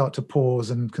start to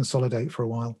pause and consolidate for a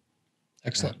while.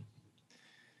 Excellent.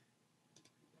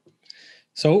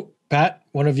 So Pat,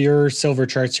 one of your silver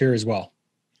charts here as well.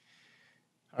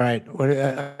 All right.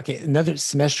 Okay. Another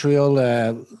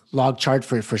semestrial log chart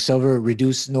for silver,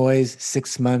 reduced noise,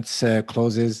 6 months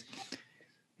closes.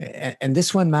 And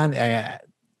this one, man,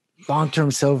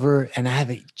 long-term silver, and I have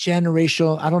a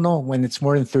generational, I don't know when it's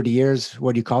more than 30 years,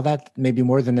 what do you call that? Maybe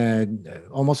more than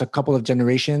almost a couple of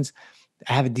generations.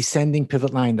 I have a descending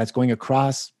pivot line that's going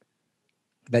across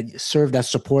that served as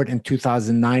support in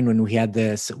 2009 when we had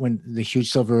the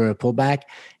huge silver pullback.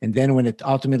 And then when it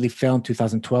ultimately fell in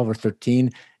 2012 or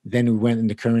 13, then we went in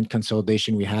the current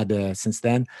consolidation we had since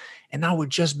then. And now we're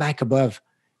just back above.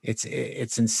 It's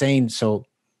insane. So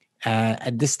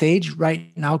at this stage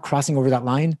right now, crossing over that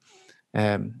line,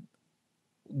 I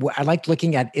like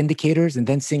looking at indicators and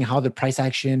then seeing how the price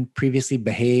action previously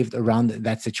behaved around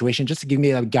that situation, just to give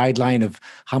me a guideline of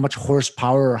how much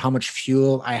horsepower or how much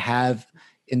fuel I have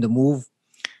in the move.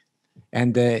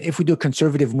 And if we do a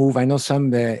conservative move, I know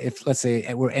some, if let's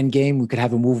say we're end game, we could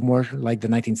have a move more like the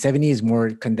 1970s,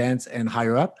 more condensed and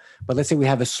higher up. But let's say we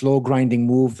have a slow grinding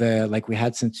move like we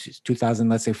had since 2000,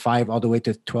 let's say 5 all the way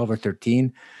to 12 or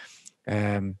 13.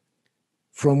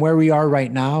 From where we are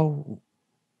right now,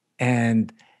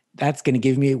 and that's going to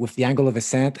give me, with the angle of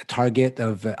ascent, a target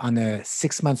of on a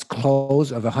 6 months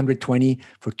close of 120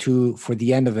 for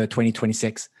the end of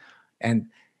 2026.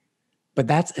 But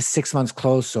that's a 6 months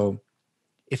close. So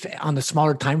if on the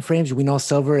smaller time frames, we know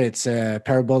silver, it's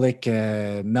parabolic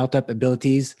melt up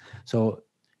abilities. So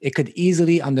it could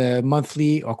easily on the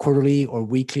monthly or quarterly or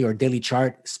weekly or daily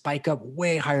chart spike up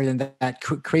way higher than that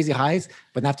crazy highs.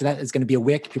 But after that, it's going to be a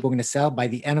wick. People are going to sell by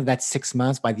the end of that 6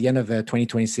 months, by the end of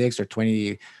 2026 or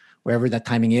 20, wherever that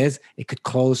timing is, it could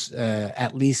close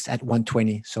at least at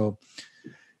 120. So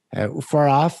far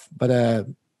off, but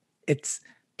it's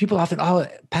people often, oh,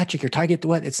 Patrick, your target,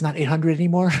 what? It's not 800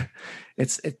 anymore.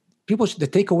 People, the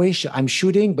takeaway, I'm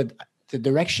shooting, but the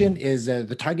direction is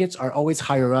the targets are always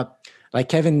higher up. Like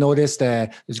Kevin noticed,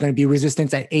 there's going to be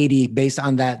resistance at 80 based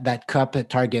on that cup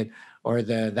target or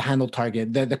the handle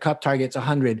target. The cup target's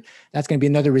 100. That's going to be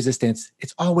another resistance.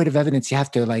 It's all weight of evidence. You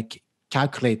have to like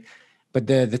calculate. But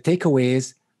the takeaway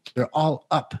is they're all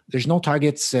up. There's no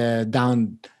targets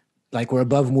down, like we're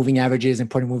above moving averages,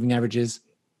 important moving averages.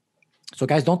 So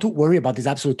guys, don't worry about these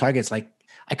absolute targets. Like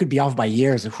I could be off by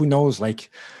years. Who knows?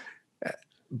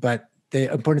 But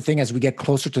the important thing as we get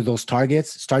closer to those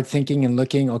targets, start thinking and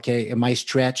looking, okay, am I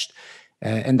stretched?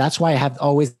 And that's why I have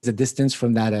always the distance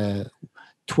from that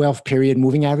 12 period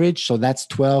moving average. So that's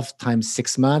 12 times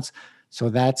 6 months. So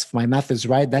that's, if my math is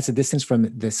right, that's a distance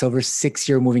from the silver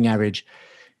 6-year moving average.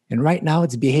 And right now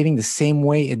it's behaving the same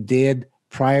way it did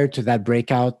prior to that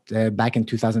breakout back in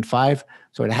 2005.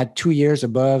 So it had 2 years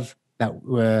above that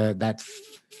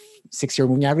 6-year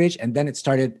moving average. And then it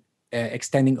started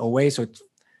extending away. So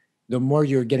the more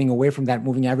you're getting away from that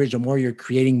moving average, the more you're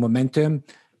creating momentum,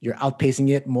 you're outpacing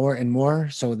it more and more.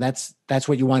 So that's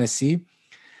what you want to see.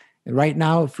 And right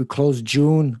now, if we close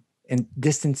June and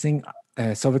distancing,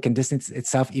 silver can distance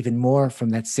itself even more from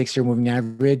that 6-year moving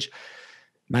average.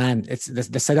 Man, it's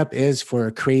the setup is for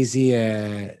a crazy,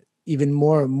 even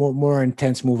more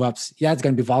intense move ups. Yeah, it's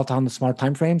going to be volatile in the smart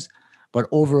time frames, but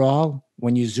overall,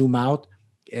 when you zoom out,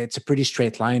 it's a pretty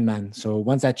straight line, man. So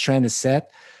once that trend is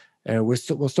set, we're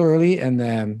still early,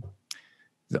 and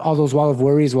all those wall of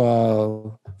worries.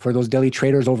 Well, for those daily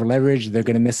traders over leverage, they're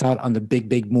going to miss out on the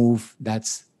big move.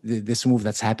 That's this move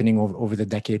that's happening over the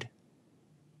decade.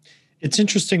 It's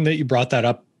interesting that you brought that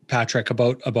up, Patrick,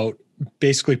 about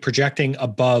basically projecting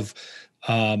above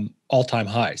all-time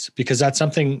highs, because that's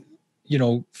something,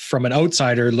 from an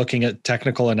outsider looking at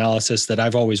technical analysis, that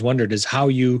I've always wondered is how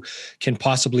you can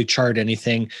possibly chart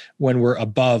anything when we're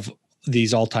above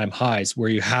these all-time highs where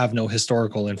you have no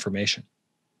historical information.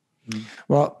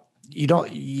 Well, you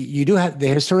do have the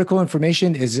historical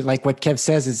information is like what Kev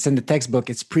says, it's in the textbook.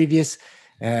 It's previous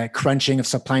crunching of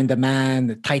supply and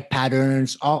demand, the tight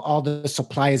patterns, all the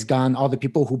supply is gone. All the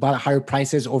people who bought higher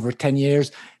prices over 10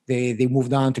 years, they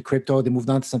moved on to crypto, they moved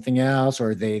on to something else,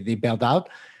 or they bailed out.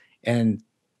 And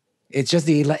it's just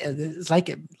it's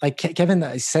like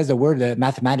Kevin says the word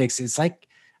mathematics. It's like,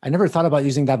 I never thought about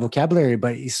using that vocabulary,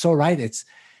 but he's so right. It's,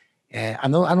 I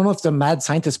don't know if the mad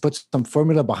scientist puts some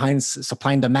formula behind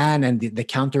supply and demand and the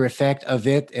counter effect of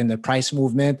it and the price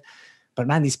movement. But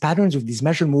man, these patterns with these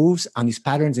measured moves on these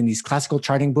patterns in these classical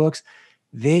charting books,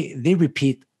 they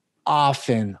repeat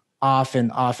often.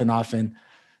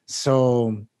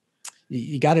 So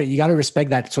you gotta respect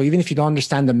that. So even if you don't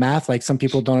understand the math, like some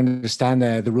people don't understand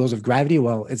the rules of gravity,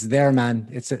 well, it's there, man.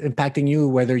 It's impacting you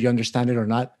whether you understand it or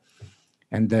not.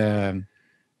 And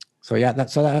so yeah,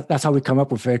 that's how we come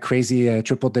up with crazy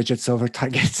triple-digit silver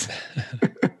targets.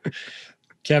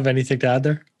 Kev, anything to add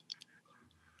there?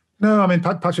 No, I mean,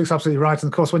 Patrick's absolutely right. And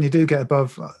of course, when you do get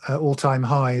above all-time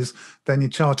highs, then your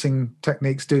charting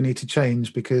techniques do need to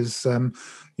change because,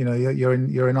 you're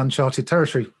in uncharted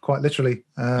territory, quite literally.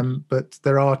 But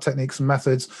there are techniques and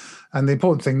methods. And the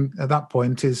important thing at that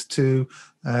point is to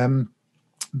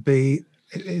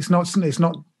it's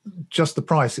not just the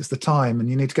price, it's the time. And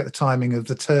you need to get the timing of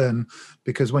the turn,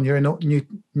 because when you're in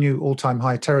new all-time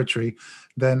high territory,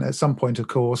 then at some point, of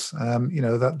course,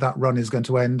 that run is going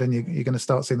to end and you're going to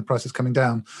start seeing the prices coming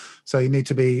down. So you need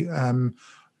to be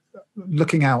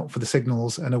looking out for the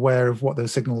signals and aware of what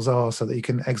those signals are so that you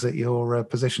can exit your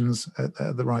positions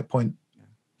at the right point.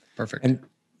 Perfect. And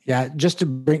Yeah, just to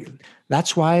bring,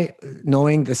 that's why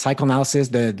knowing the cycle analysis,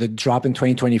 the drop in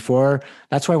 2024,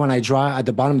 that's why when I draw at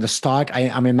the bottom of the stock,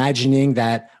 I'm imagining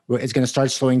that it's going to start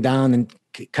slowing down and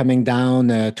coming down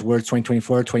towards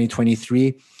 2024,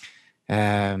 2023.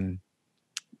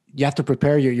 You have to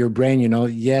prepare your brain,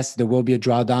 yes, there will be a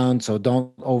drawdown. So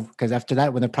don't, because after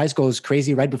that, when the price goes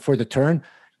crazy right before the turn,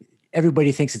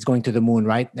 everybody thinks it's going to the moon,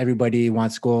 right? Everybody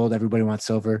wants gold, everybody wants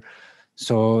silver.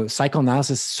 So cycle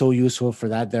analysis is so useful for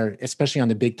that there, especially on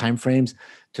the big time frames,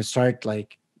 to start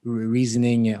like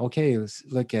reasoning, okay,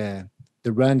 look, the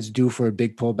run's due for a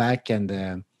big pullback,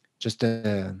 and just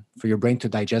for your brain to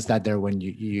digest that there when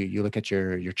you look at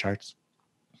your charts.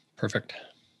 Perfect.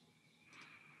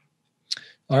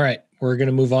 All right, we're going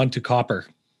to move on to copper.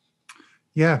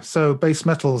 Yeah, so base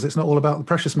metals, it's not all about the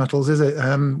precious metals, is it?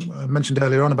 I mentioned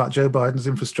earlier on about Joe Biden's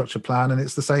infrastructure plan, and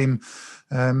it's the same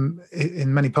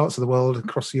in many parts of the world,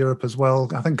 across Europe as well.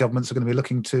 I think governments are going to be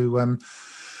looking to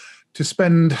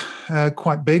spend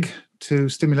quite big to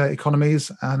stimulate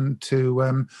economies and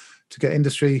to get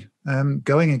industry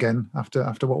going again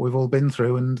after what we've all been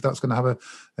through, and that's going to have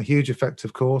a huge effect,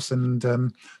 of course.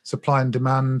 And supply and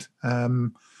demand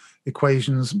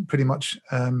equations pretty much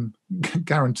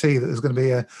guarantee that there's going to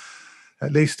be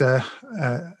at least a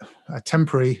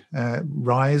temporary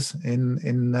rise in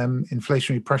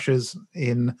inflationary pressures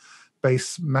in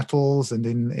base metals and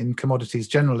in commodities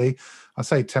generally. I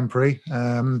say temporary.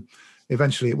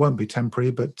 Eventually, it won't be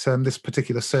temporary, but this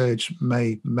particular surge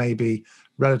may be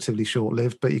relatively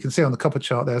short-lived. But you can see on the copper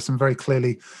chart there are some very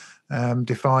clearly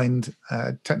defined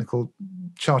technical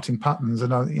charting patterns,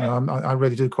 and I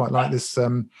really do quite like this.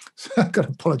 I've got to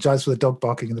apologise for the dog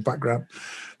barking in the background.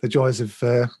 The joys of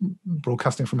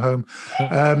broadcasting from home.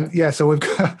 So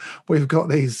we've got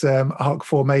these arc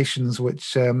formations which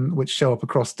show up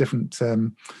across different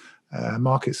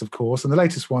markets, of course, and the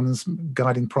latest one's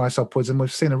guiding price upwards, and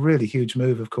we've seen a really huge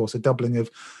move, of course, a doubling of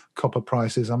copper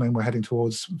prices. I mean, we're heading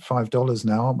towards $5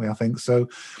 now, aren't we? I think so.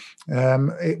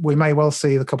 We may well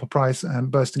see the copper price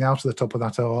bursting out of the top of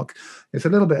that arc. It's a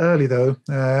little bit early, though.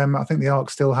 I think the arc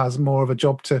still has more of a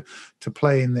job to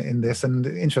play in this. And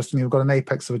interestingly, we've got an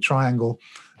apex of a triangle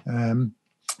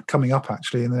coming up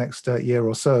actually in the next year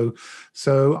or so.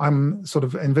 So I'm sort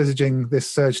of envisaging this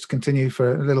surge to continue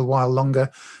for a little while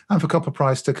longer, and for copper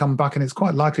price to come back. And it's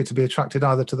quite likely to be attracted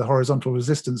either to the horizontal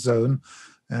resistance zone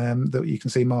that you can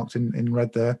see marked in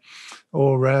red there,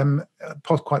 or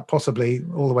quite possibly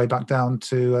all the way back down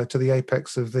to the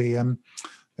apex of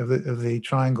the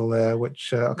triangle there,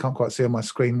 which I can't quite see on my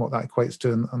screen what that equates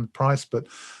to on the price, but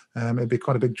it'd be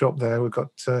quite a big drop there. We've got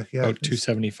about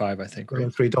 275, I think, right?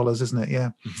 $3, isn't it?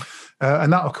 Yeah. Mm-hmm.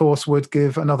 And that, of course, would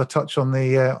give another touch on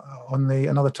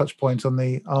another touch point on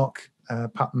the arc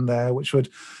pattern there, which would,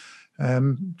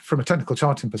 from a technical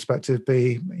charting perspective,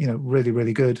 be really,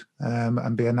 really good,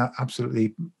 and be an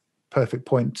absolutely perfect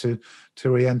point to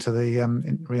re-enter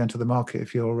the market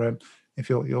if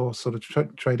you're sort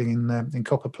of trading in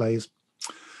copper plays.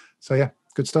 So yeah,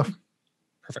 good stuff.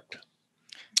 Perfect.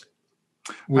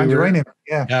 And uranium,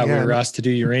 we were asked to do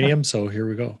uranium, so here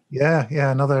we go. Yeah,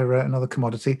 another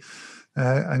commodity,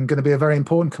 and going to be a very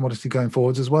important commodity going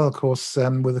forwards as well, of course,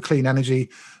 with the clean energy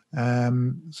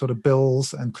sort of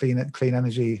bills and clean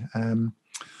energy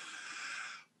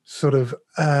sort of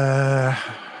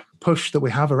push that we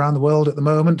have around the world at the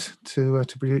moment to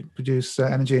produce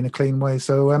energy in a clean way.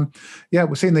 So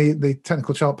we're seeing the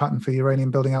technical chart pattern for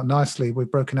uranium building out nicely.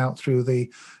 We've broken out through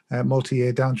the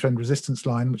multi-year downtrend resistance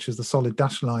line, which is the solid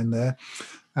dash line there,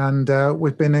 and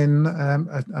we've been in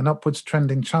an upwards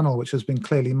trending channel, which has been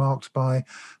clearly marked by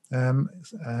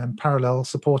parallel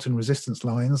support and resistance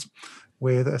lines,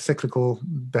 with a cyclical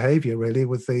behavior really,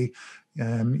 with the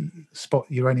spot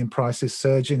uranium prices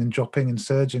surging and dropping and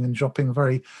surging and dropping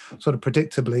very sort of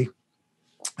predictably.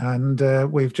 And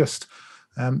we've just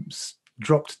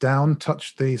dropped down,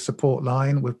 touched the support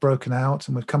line, we've broken out,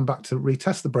 and we've come back to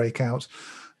retest the breakout.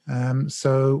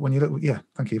 So when you look,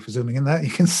 thank you for zooming in there.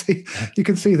 You can see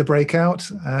the breakout,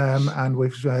 and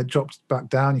we've dropped back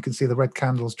down. You can see the red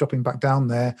candles dropping back down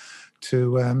there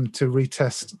to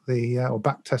retest or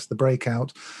back test the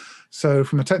breakout. So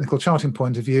from a technical charting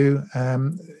point of view,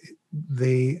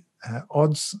 the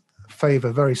odds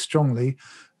favour very strongly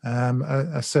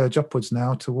a surge upwards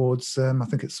now towards I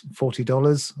think it's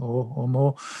 $40 or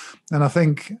more, and I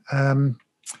think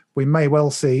we may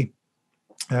well see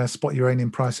spot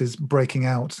uranium prices breaking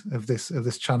out of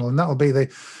this channel, and that'll be I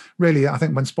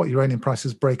think when spot uranium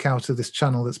prices break out of this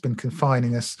channel that's been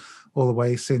confining us all the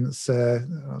way since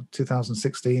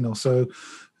 2016 or so.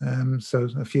 So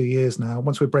a few years now.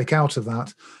 Once we break out of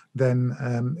that, then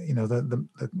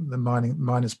the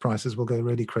miners prices will go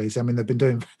really crazy. I mean, they've been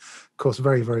doing, of course,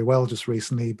 very, very well just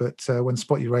recently. But when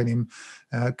spot uranium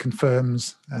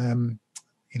confirms,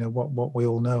 what we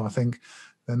all know, I think,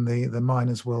 then the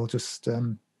miners will just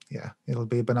it'll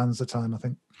be a bonanza time, I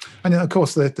think. And of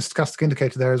course, the stochastic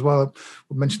indicator there as well.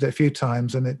 We mentioned it a few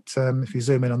times, and it if you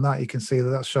zoom in on that, you can see that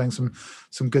that's showing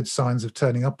some good signs of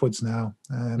turning upwards now.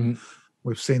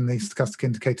 We've seen the stochastic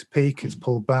indicator peak; it's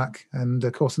pulled back, and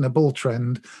of course, in a bull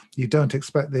trend, you don't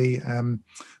expect the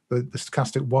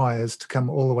stochastic wires to come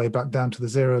all the way back down to the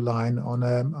zero line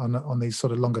on these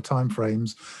sort of longer time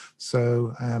frames.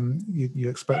 So you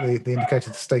expect the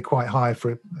indicator to stay quite high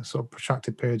for sort of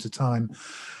protracted periods of time.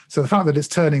 So the fact that it's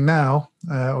turning now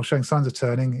or showing signs of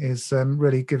turning is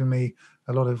really giving me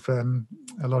a lot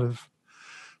of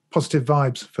positive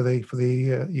vibes for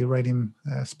the uranium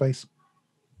space.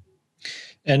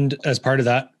 And as part of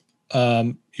that,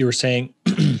 you were saying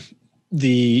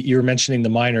you were mentioning the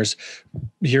miners.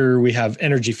 Here we have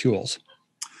Energy Fuels.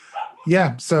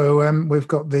 Yeah, so we've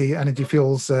got the Energy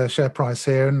Fuels share price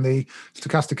here, and the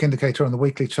stochastic indicator on the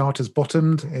weekly chart has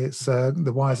bottomed. It's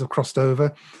the wires have crossed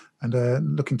over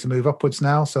and looking to move upwards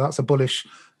now. So that's a bullish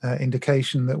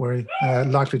indication that we're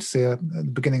likely to see the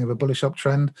beginning of a bullish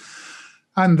uptrend.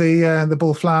 And the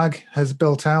bull flag has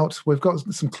built out. We've got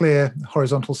some clear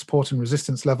horizontal support and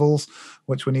resistance levels,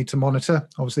 which we need to monitor.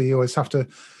 Obviously, you always have to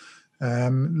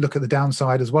look at the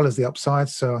downside as well as the upside.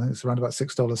 So I think it's around about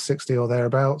 $6.60 or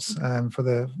thereabouts for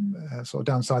the sort of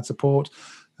downside support,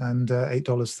 and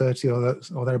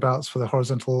 $8.30 or thereabouts for the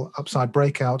horizontal upside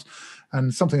breakout,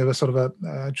 and something of a sort of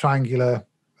a triangular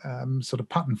sort of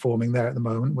pattern forming there at the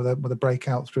moment with a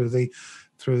breakout through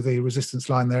the resistance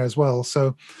line there as well. So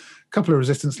a couple of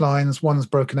resistance lines. One's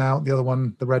broken out, the other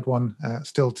one, the red one,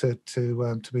 still to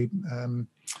be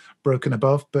broken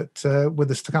above. But with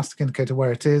the stochastic indicator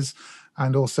where it is,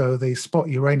 and also the spot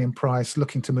uranium price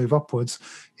looking to move upwards,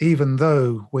 even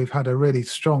though we've had a really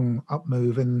strong up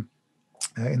move in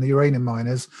the uranium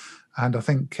miners, and I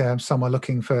think some are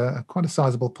looking for quite a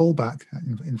sizable pullback.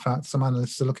 In fact, some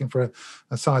analysts are looking for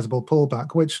a sizable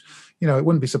pullback, which, it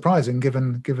wouldn't be surprising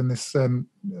given this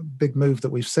big move that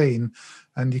we've seen.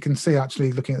 And you can see,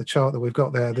 actually, looking at the chart that we've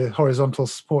got there, the horizontal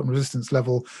support and resistance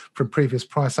level from previous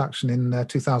price action in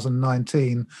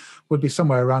 2019 would be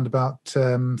somewhere around about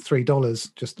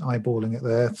 $3, just eyeballing it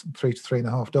there, $3 to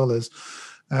 $3.50.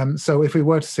 So if we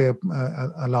were to see a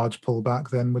large pullback,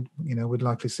 then we'd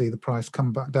likely see the price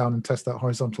come back down and test that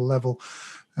horizontal level.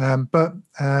 But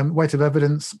weight of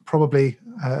evidence probably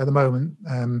at the moment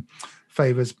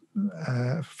favors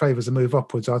a move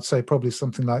upwards. I'd say probably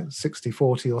something like 60-40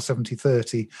 or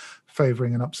 70-30,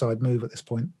 favoring an upside move at this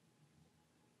point.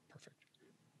 Perfect.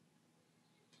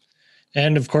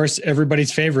 And of course,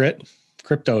 everybody's favorite,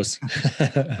 cryptos.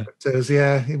 Cryptos,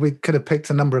 yeah. We could have picked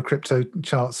a number of crypto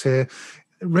charts here.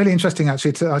 Really interesting,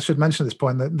 actually. I should mention at this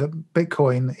point that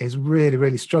Bitcoin is really,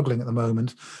 really struggling at the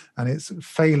moment, and it's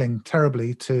failing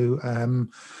terribly to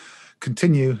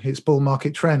continue its bull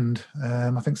market trend.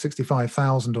 I think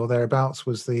 65,000 or thereabouts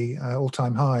was the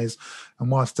all-time highs. And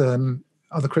whilst other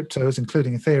cryptos,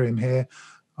 including Ethereum here,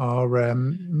 are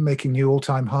making new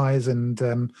all-time highs and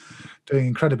doing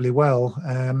incredibly well,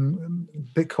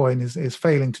 Bitcoin is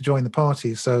failing to join the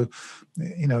party. So,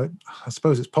 I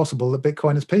suppose it's possible that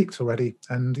Bitcoin has peaked already,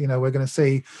 and we're going to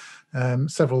see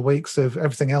several weeks of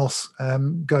everything else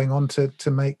going on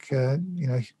to make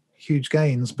huge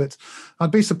gains. But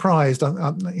I'd be surprised.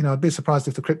 I'd be surprised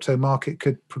if the crypto market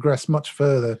could progress much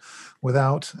further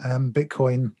without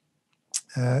Bitcoin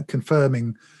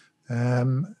confirming.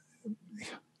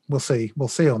 We'll see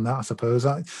on that, I suppose.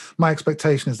 My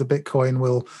expectation is that Bitcoin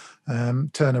will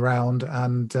turn around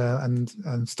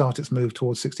and start its move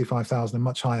towards 65,000 and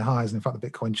much higher highs. And in fact, the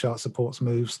Bitcoin chart supports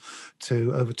moves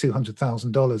to over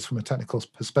 $200,000 from a technical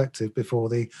perspective before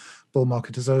the bull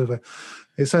market is over.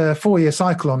 It's a 4-year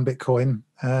cycle on Bitcoin,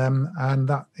 and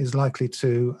that is likely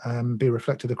to be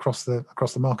reflected across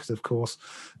the market. Of course,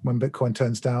 when Bitcoin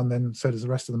turns down, then so does the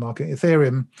rest of the market.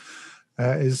 Ethereum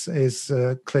is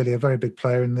clearly a very big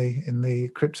player in the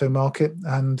crypto market,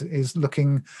 and is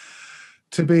looking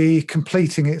to be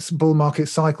completing its bull market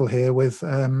cycle here with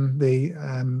the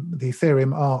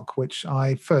Ethereum arc, which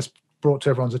I first brought to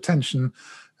everyone's attention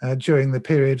during the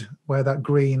period where that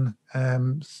green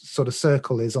sort of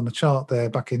circle is on the chart there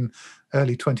back in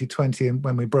early 2020, and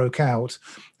when we broke out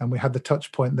and we had the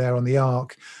touch point there on the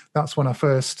arc. That's when I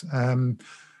first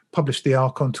published the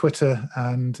arc on Twitter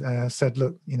and said,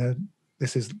 look,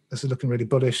 this is looking really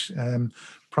bullish.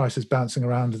 Prices bouncing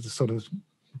around at the sort of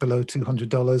below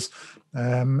 $200.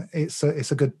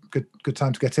 It's a good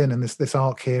time to get in, and this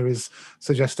arc here is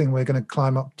suggesting we're going to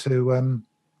climb up to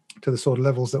the sort of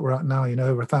levels that we're at now,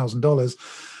 over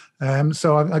 $1,000.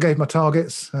 So I gave my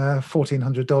targets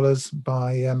 $1,400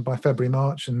 by February,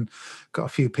 March, and got a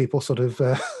few people sort of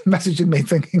messaging me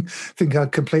think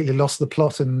I'd completely lost the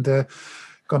plot and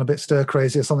gone a bit stir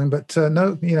crazy or something. But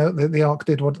no, the ARC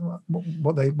did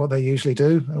what they usually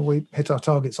do. We hit our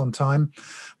targets on time.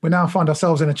 We now find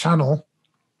ourselves in a channel,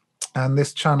 and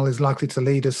this channel is likely to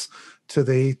lead us to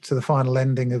the final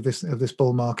ending of this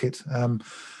bull market.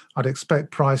 I'd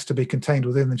expect price to be contained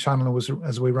within the channel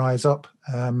as we rise up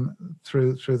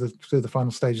through the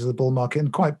final stages of the bull market,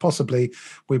 and quite possibly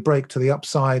we break to the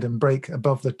upside and break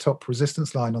above the top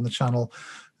resistance line on the channel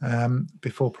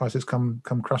before prices come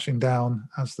crashing down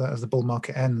as the bull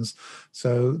market ends.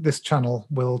 So this channel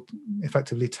will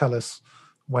effectively tell us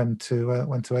when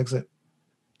to exit.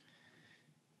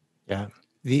 Yeah.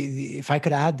 If I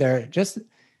could add there, just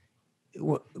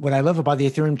what I love about the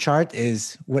Ethereum chart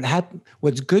is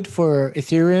what's good for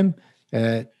Ethereum.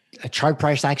 A chart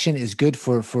price action is good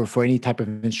for any type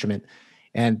of instrument.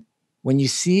 And when you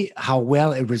see how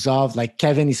well it resolved, like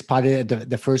Kevin, he spotted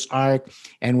the first arc,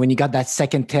 and when you got that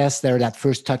second test there, that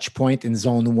first touch point in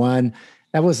zone 1,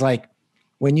 that was like,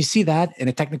 when you see that in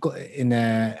a technical,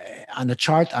 on a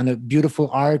chart, on a beautiful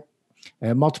arc,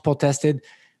 multiple tested,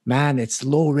 man, it's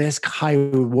low risk, high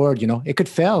reward. It could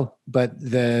fail, but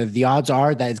the odds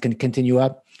are that it's going to continue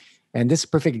up. And this is a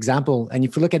perfect example. And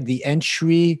if you look at the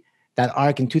entry, that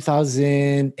arc in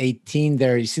 2018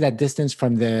 there, you see that distance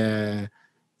from the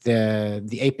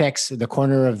apex, the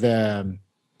corner of the,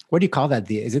 what do you call that?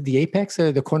 Is it the apex,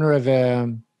 the corner of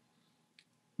the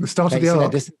start of the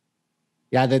arc?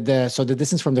 Yeah, so the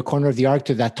distance from the corner of the arc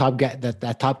to that top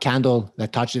that top candle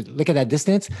that touches. Look at that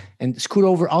distance and scoot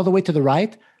over all the way to the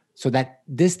right. So that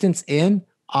distance in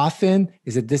often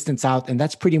is a distance out, and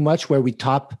that's pretty much where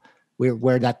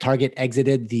where that target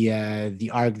exited the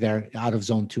arc there out of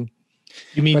zone 2.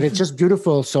 You mean? But it's just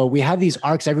beautiful. So we have these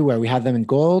arcs everywhere. We have them in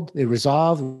gold, they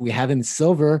resolve. We have them in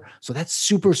silver. So that's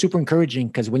super, super encouraging,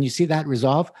 because when you see that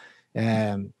resolve,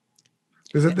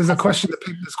 there's a question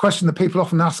that people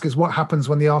often ask is what happens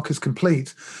when the arc is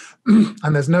complete,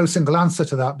 and there's no single answer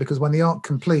to that, because when the arc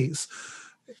completes,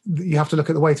 you have to look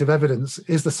at the weight of evidence.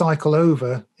 Is the cycle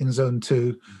over in zone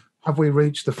 2? Have we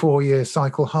reached the 4-year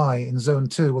cycle high in zone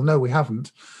 2? Well, no, we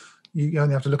haven't. You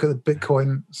only have to look at the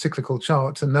Bitcoin cyclical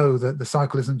chart to know that the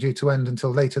cycle isn't due to end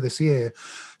until later this year.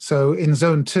 So in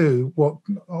zone 2, what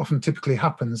often typically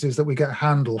happens is that we get a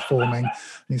handle forming,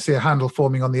 and you see a handle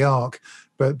forming on the arc.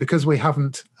 But because we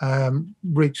haven't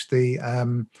reached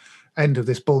the end of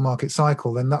this bull market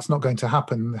cycle, then that's not going to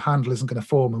happen. The handle isn't going to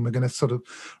form, and we're going to sort of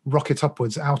rocket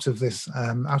upwards out of this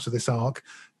arc,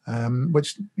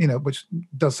 which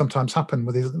does sometimes happen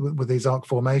with these arc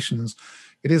formations.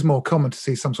 It is more common to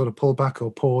see some sort of pullback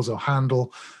or pause or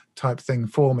handle type thing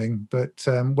forming, but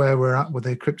where we're at with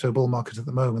the crypto bull market at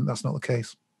the moment, that's not the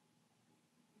case.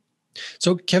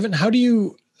 So, Kevin, how do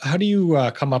you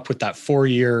come up with that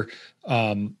 4-year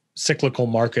cyclical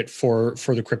market for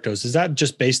the cryptos? Is that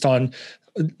just based on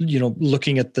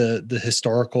looking at the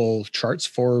historical charts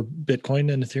for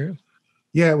Bitcoin and Ethereum?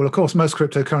 Yeah, well, of course, most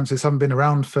cryptocurrencies haven't been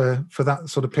around for that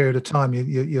sort of period of time.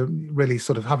 You're really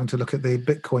sort of having to look at the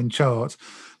Bitcoin chart,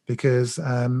 because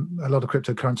a lot of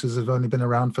cryptocurrencies have only been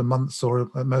around for months or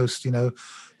at most,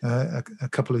 a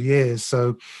couple of years.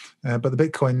 So, but the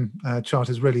Bitcoin chart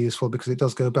is really useful because it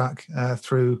does go back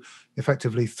through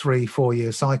effectively 3-4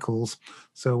 year cycles.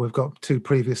 So we've got 2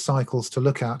 previous cycles to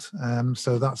look at.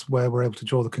 So that's where we're able to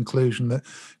draw the conclusion that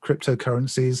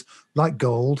cryptocurrencies like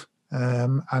gold,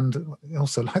 and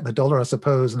also like the dollar, I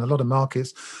suppose, and a lot of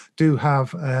markets do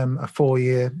have a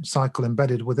 4-year cycle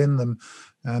embedded within them.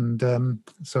 And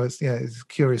so it's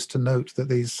curious to note that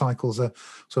these cycles are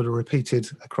sort of repeated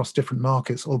across different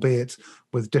markets, albeit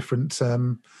with different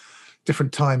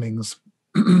timings.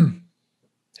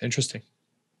 Interesting.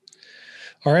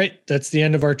 All right, that's the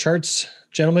end of our charts,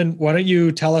 gentlemen. Why don't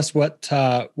you tell us what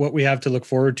we have to look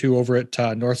forward to over at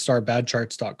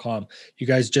northstarbadcharts.com? You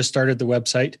guys just started the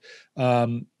website,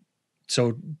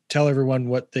 so tell everyone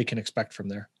what they can expect from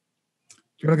there. Do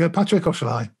you want to go, Patrick, or shall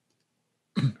I?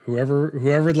 Whoever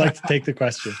would like to take the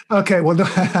question. Okay, well,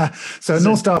 so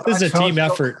North Star. This is a team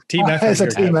effort. It's a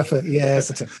team effort.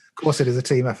 Yes, of course it is a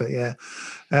team effort. Yeah.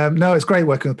 No, it's great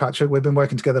working with Patrick. We've been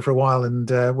working together for a while,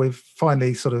 and we've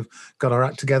finally sort of got our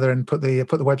act together and put the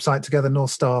website together,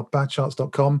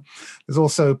 northstarbadcharts.com. There's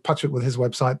also Patrick with his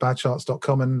website,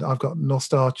 badcharts.com, and I've got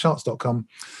northstarcharts.com.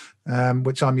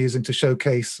 which I'm using to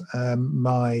showcase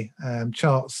my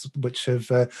charts, which have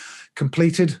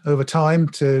completed over time,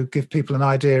 to give people an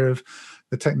idea of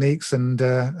the techniques and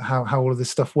how all of this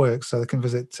stuff works, so they can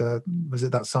visit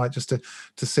that site just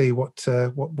to see what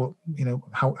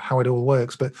how it all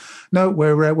works. But no,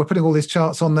 we're putting all these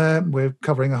charts on there. We're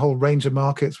covering a whole range of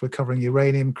markets. We're covering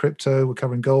uranium, crypto. We're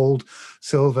covering gold,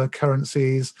 silver,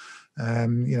 currencies,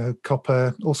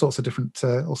 copper, all sorts of different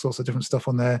stuff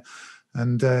on there.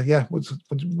 And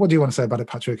what do you want to say about it,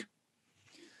 Patrick?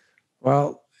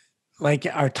 Well, like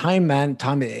our time, man,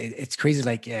 Tom, it's crazy.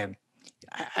 Like,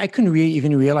 I couldn't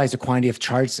even realize the quantity of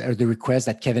charts or the requests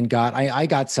that Kevin got. I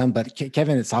got some, but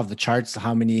Kevin, it's off the charts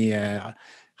how many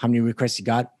requests he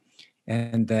got,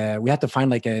 and we had to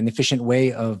find like an efficient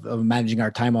way of managing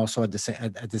our time also at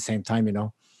the same time,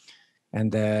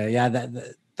 And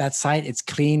that site, it's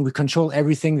clean. We control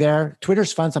everything there.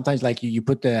 Twitter's fun sometimes. Like you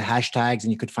put the hashtags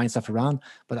and you could find stuff around,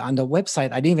 but on the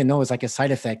website, I didn't even know it was like a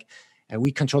side effect.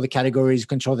 We control the categories,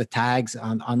 control the tags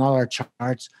on all our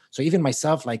charts. So even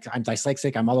myself, like I'm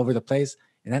dyslexic, I'm all over the place.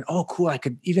 And then, oh, cool. I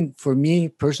could, even for me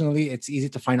personally, it's easy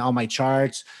to find all my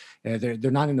charts. They're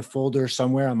not in the folder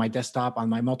somewhere on my desktop, on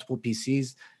my multiple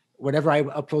PCs. Whatever I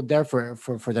upload there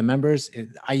for the members,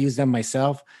 I use them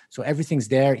myself. So everything's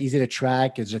there, easy to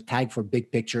track. There's a tag for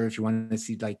big picture if you want to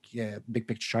see like big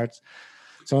picture charts.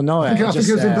 So no, I think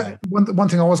one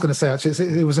thing I was going to say, actually, is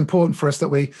it was important for us that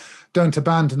we don't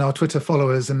abandon our Twitter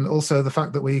followers, and also the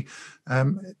fact that we,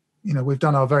 we've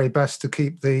done our very best to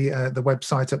keep the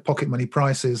website at pocket money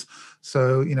prices.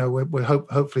 So we're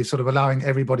hopefully sort of allowing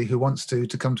everybody who wants to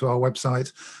come to our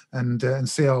website and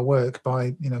see our work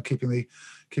by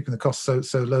keeping the costs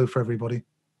so low for everybody.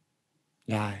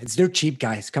 Yeah, it's dirt cheap,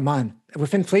 guys. Come on,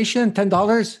 with inflation,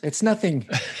 $10, it's nothing.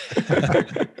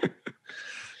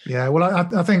 Yeah, well,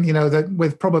 I think that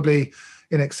with probably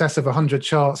in excess of 100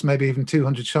 charts, maybe even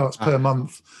 200 charts per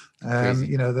month,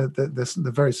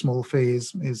 the very small fee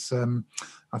is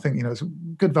I think it's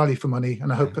good value for money,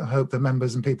 and I hope the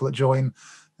members and people that join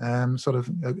sort of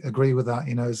agree with that.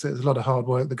 There's a lot of hard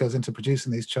work that goes into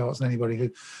producing these charts, and anybody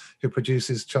who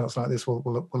produces charts like this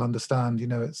will understand.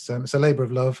 It's a labor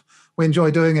of love. We enjoy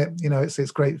doing it.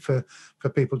 It's great for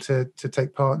people to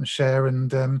take part and share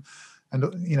and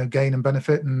gain and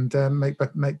benefit and make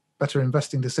better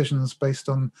investing decisions based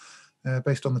on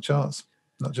the charts,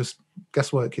 not just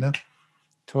guesswork.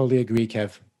 Totally agree,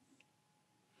 Kev.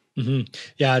 Mm-hmm.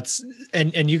 Yeah, it's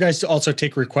and you guys also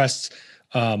take requests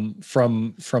from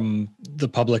the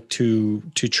public to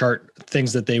chart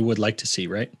things that they would like to see,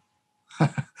 right?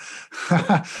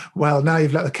 Well, now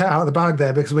you've let the cat out of the bag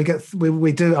there, because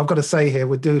we do. I've got to say here,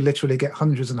 we do literally get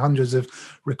hundreds and hundreds of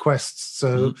requests.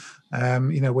 So,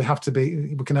 we have to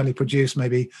we can only produce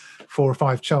maybe 4 or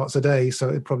 5 charts a day. So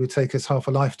it'd probably take us half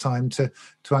a lifetime to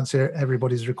answer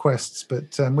everybody's requests.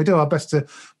 But we do our best to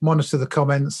monitor the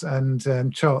comments and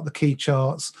chart the key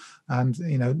charts,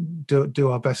 and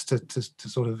do our best to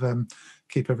sort of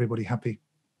keep everybody happy.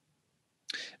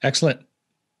 Excellent.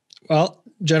 Well,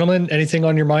 gentlemen, anything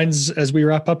on your minds as we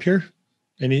wrap up here?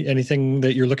 Anything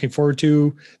that you're looking forward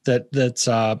to that's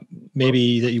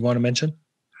maybe that you want to mention?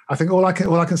 I think all I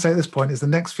can say at this point is the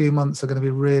next few months are going to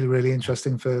be really, really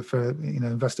interesting for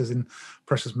investors in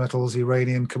precious metals,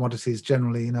 uranium, commodities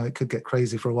generally. It could get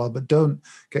crazy for a while, but don't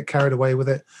get carried away with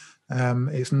it.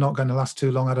 It's not going to last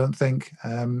too long, I don't think.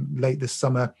 Late this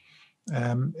summer,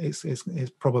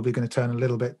 it's probably going to turn a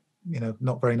little bit,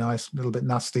 not very nice, a little bit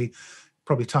nasty.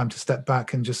 Probably time to step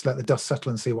back and just let the dust settle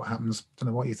and see what happens. Don't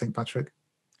know what you think, Patrick.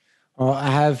 Well, I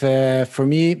have for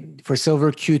me, for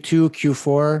silver, Q2,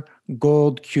 Q4,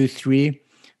 gold, Q3,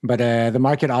 but the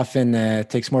market often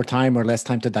takes more time or less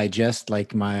time to digest,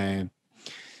 like my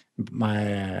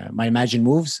imagined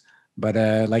moves. But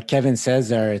like Kevin says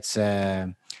there, it's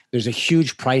there's a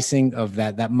huge pricing of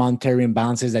that monetary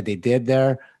imbalances that they did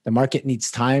there. The market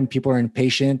needs time. People are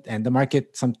impatient, and the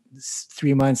market some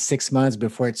 3 months, 6 months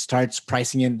before it starts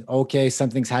pricing in. Okay,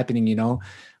 something's happening.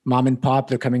 Mom and pop,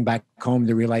 they're coming back home.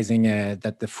 They're realizing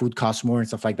that the food costs more and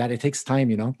stuff like that. It takes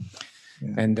time, Yeah.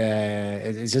 And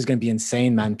it's just going to be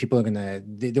insane, man. People are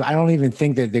I don't even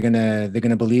think that they're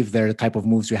gonna believe they're the type of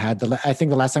moves we had. I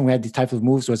think the last time we had these type of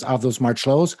moves was off those March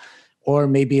lows, or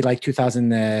maybe like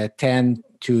 2010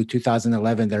 to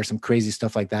 2011. There's some crazy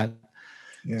stuff like that.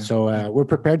 Yeah. So we're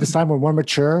prepared this time. We're more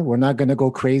mature. We're not going to go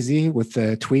crazy with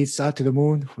the tweets out to the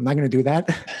moon. We're not going to do that.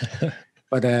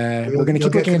 But we're going to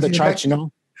keep looking at the charts,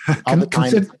 all the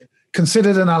time.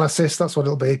 Considered analysis, that's what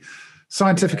it'll be.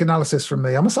 Scientific analysis from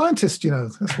me. I'm a scientist,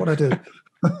 that's what I do.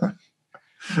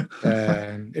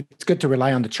 It's good to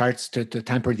rely on the charts to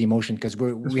temper the emotion, because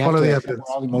we have to. We're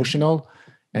all emotional,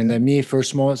 And me,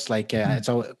 first most, like it's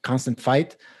a constant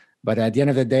fight. But at the end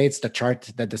of the day, it's the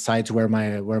chart that decides where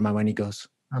my money goes.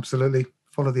 Absolutely.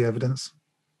 Follow the evidence.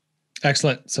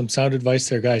 Excellent. Some sound advice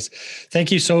there, guys.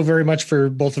 Thank you so very much for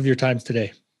both of your times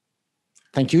today.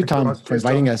 Thank you, Tom, for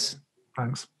inviting us.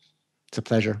 Thanks. It's a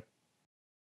pleasure.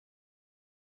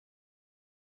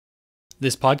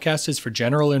 This podcast is for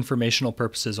general informational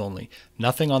purposes only.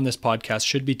 Nothing on this podcast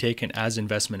should be taken as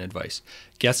investment advice.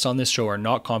 Guests on this show are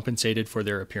not compensated for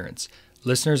their appearance.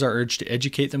 Listeners are urged to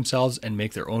educate themselves and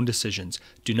make their own decisions.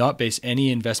 Do not base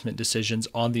any investment decisions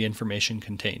on the information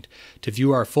contained. To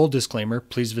view our full disclaimer,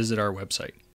 please visit our website.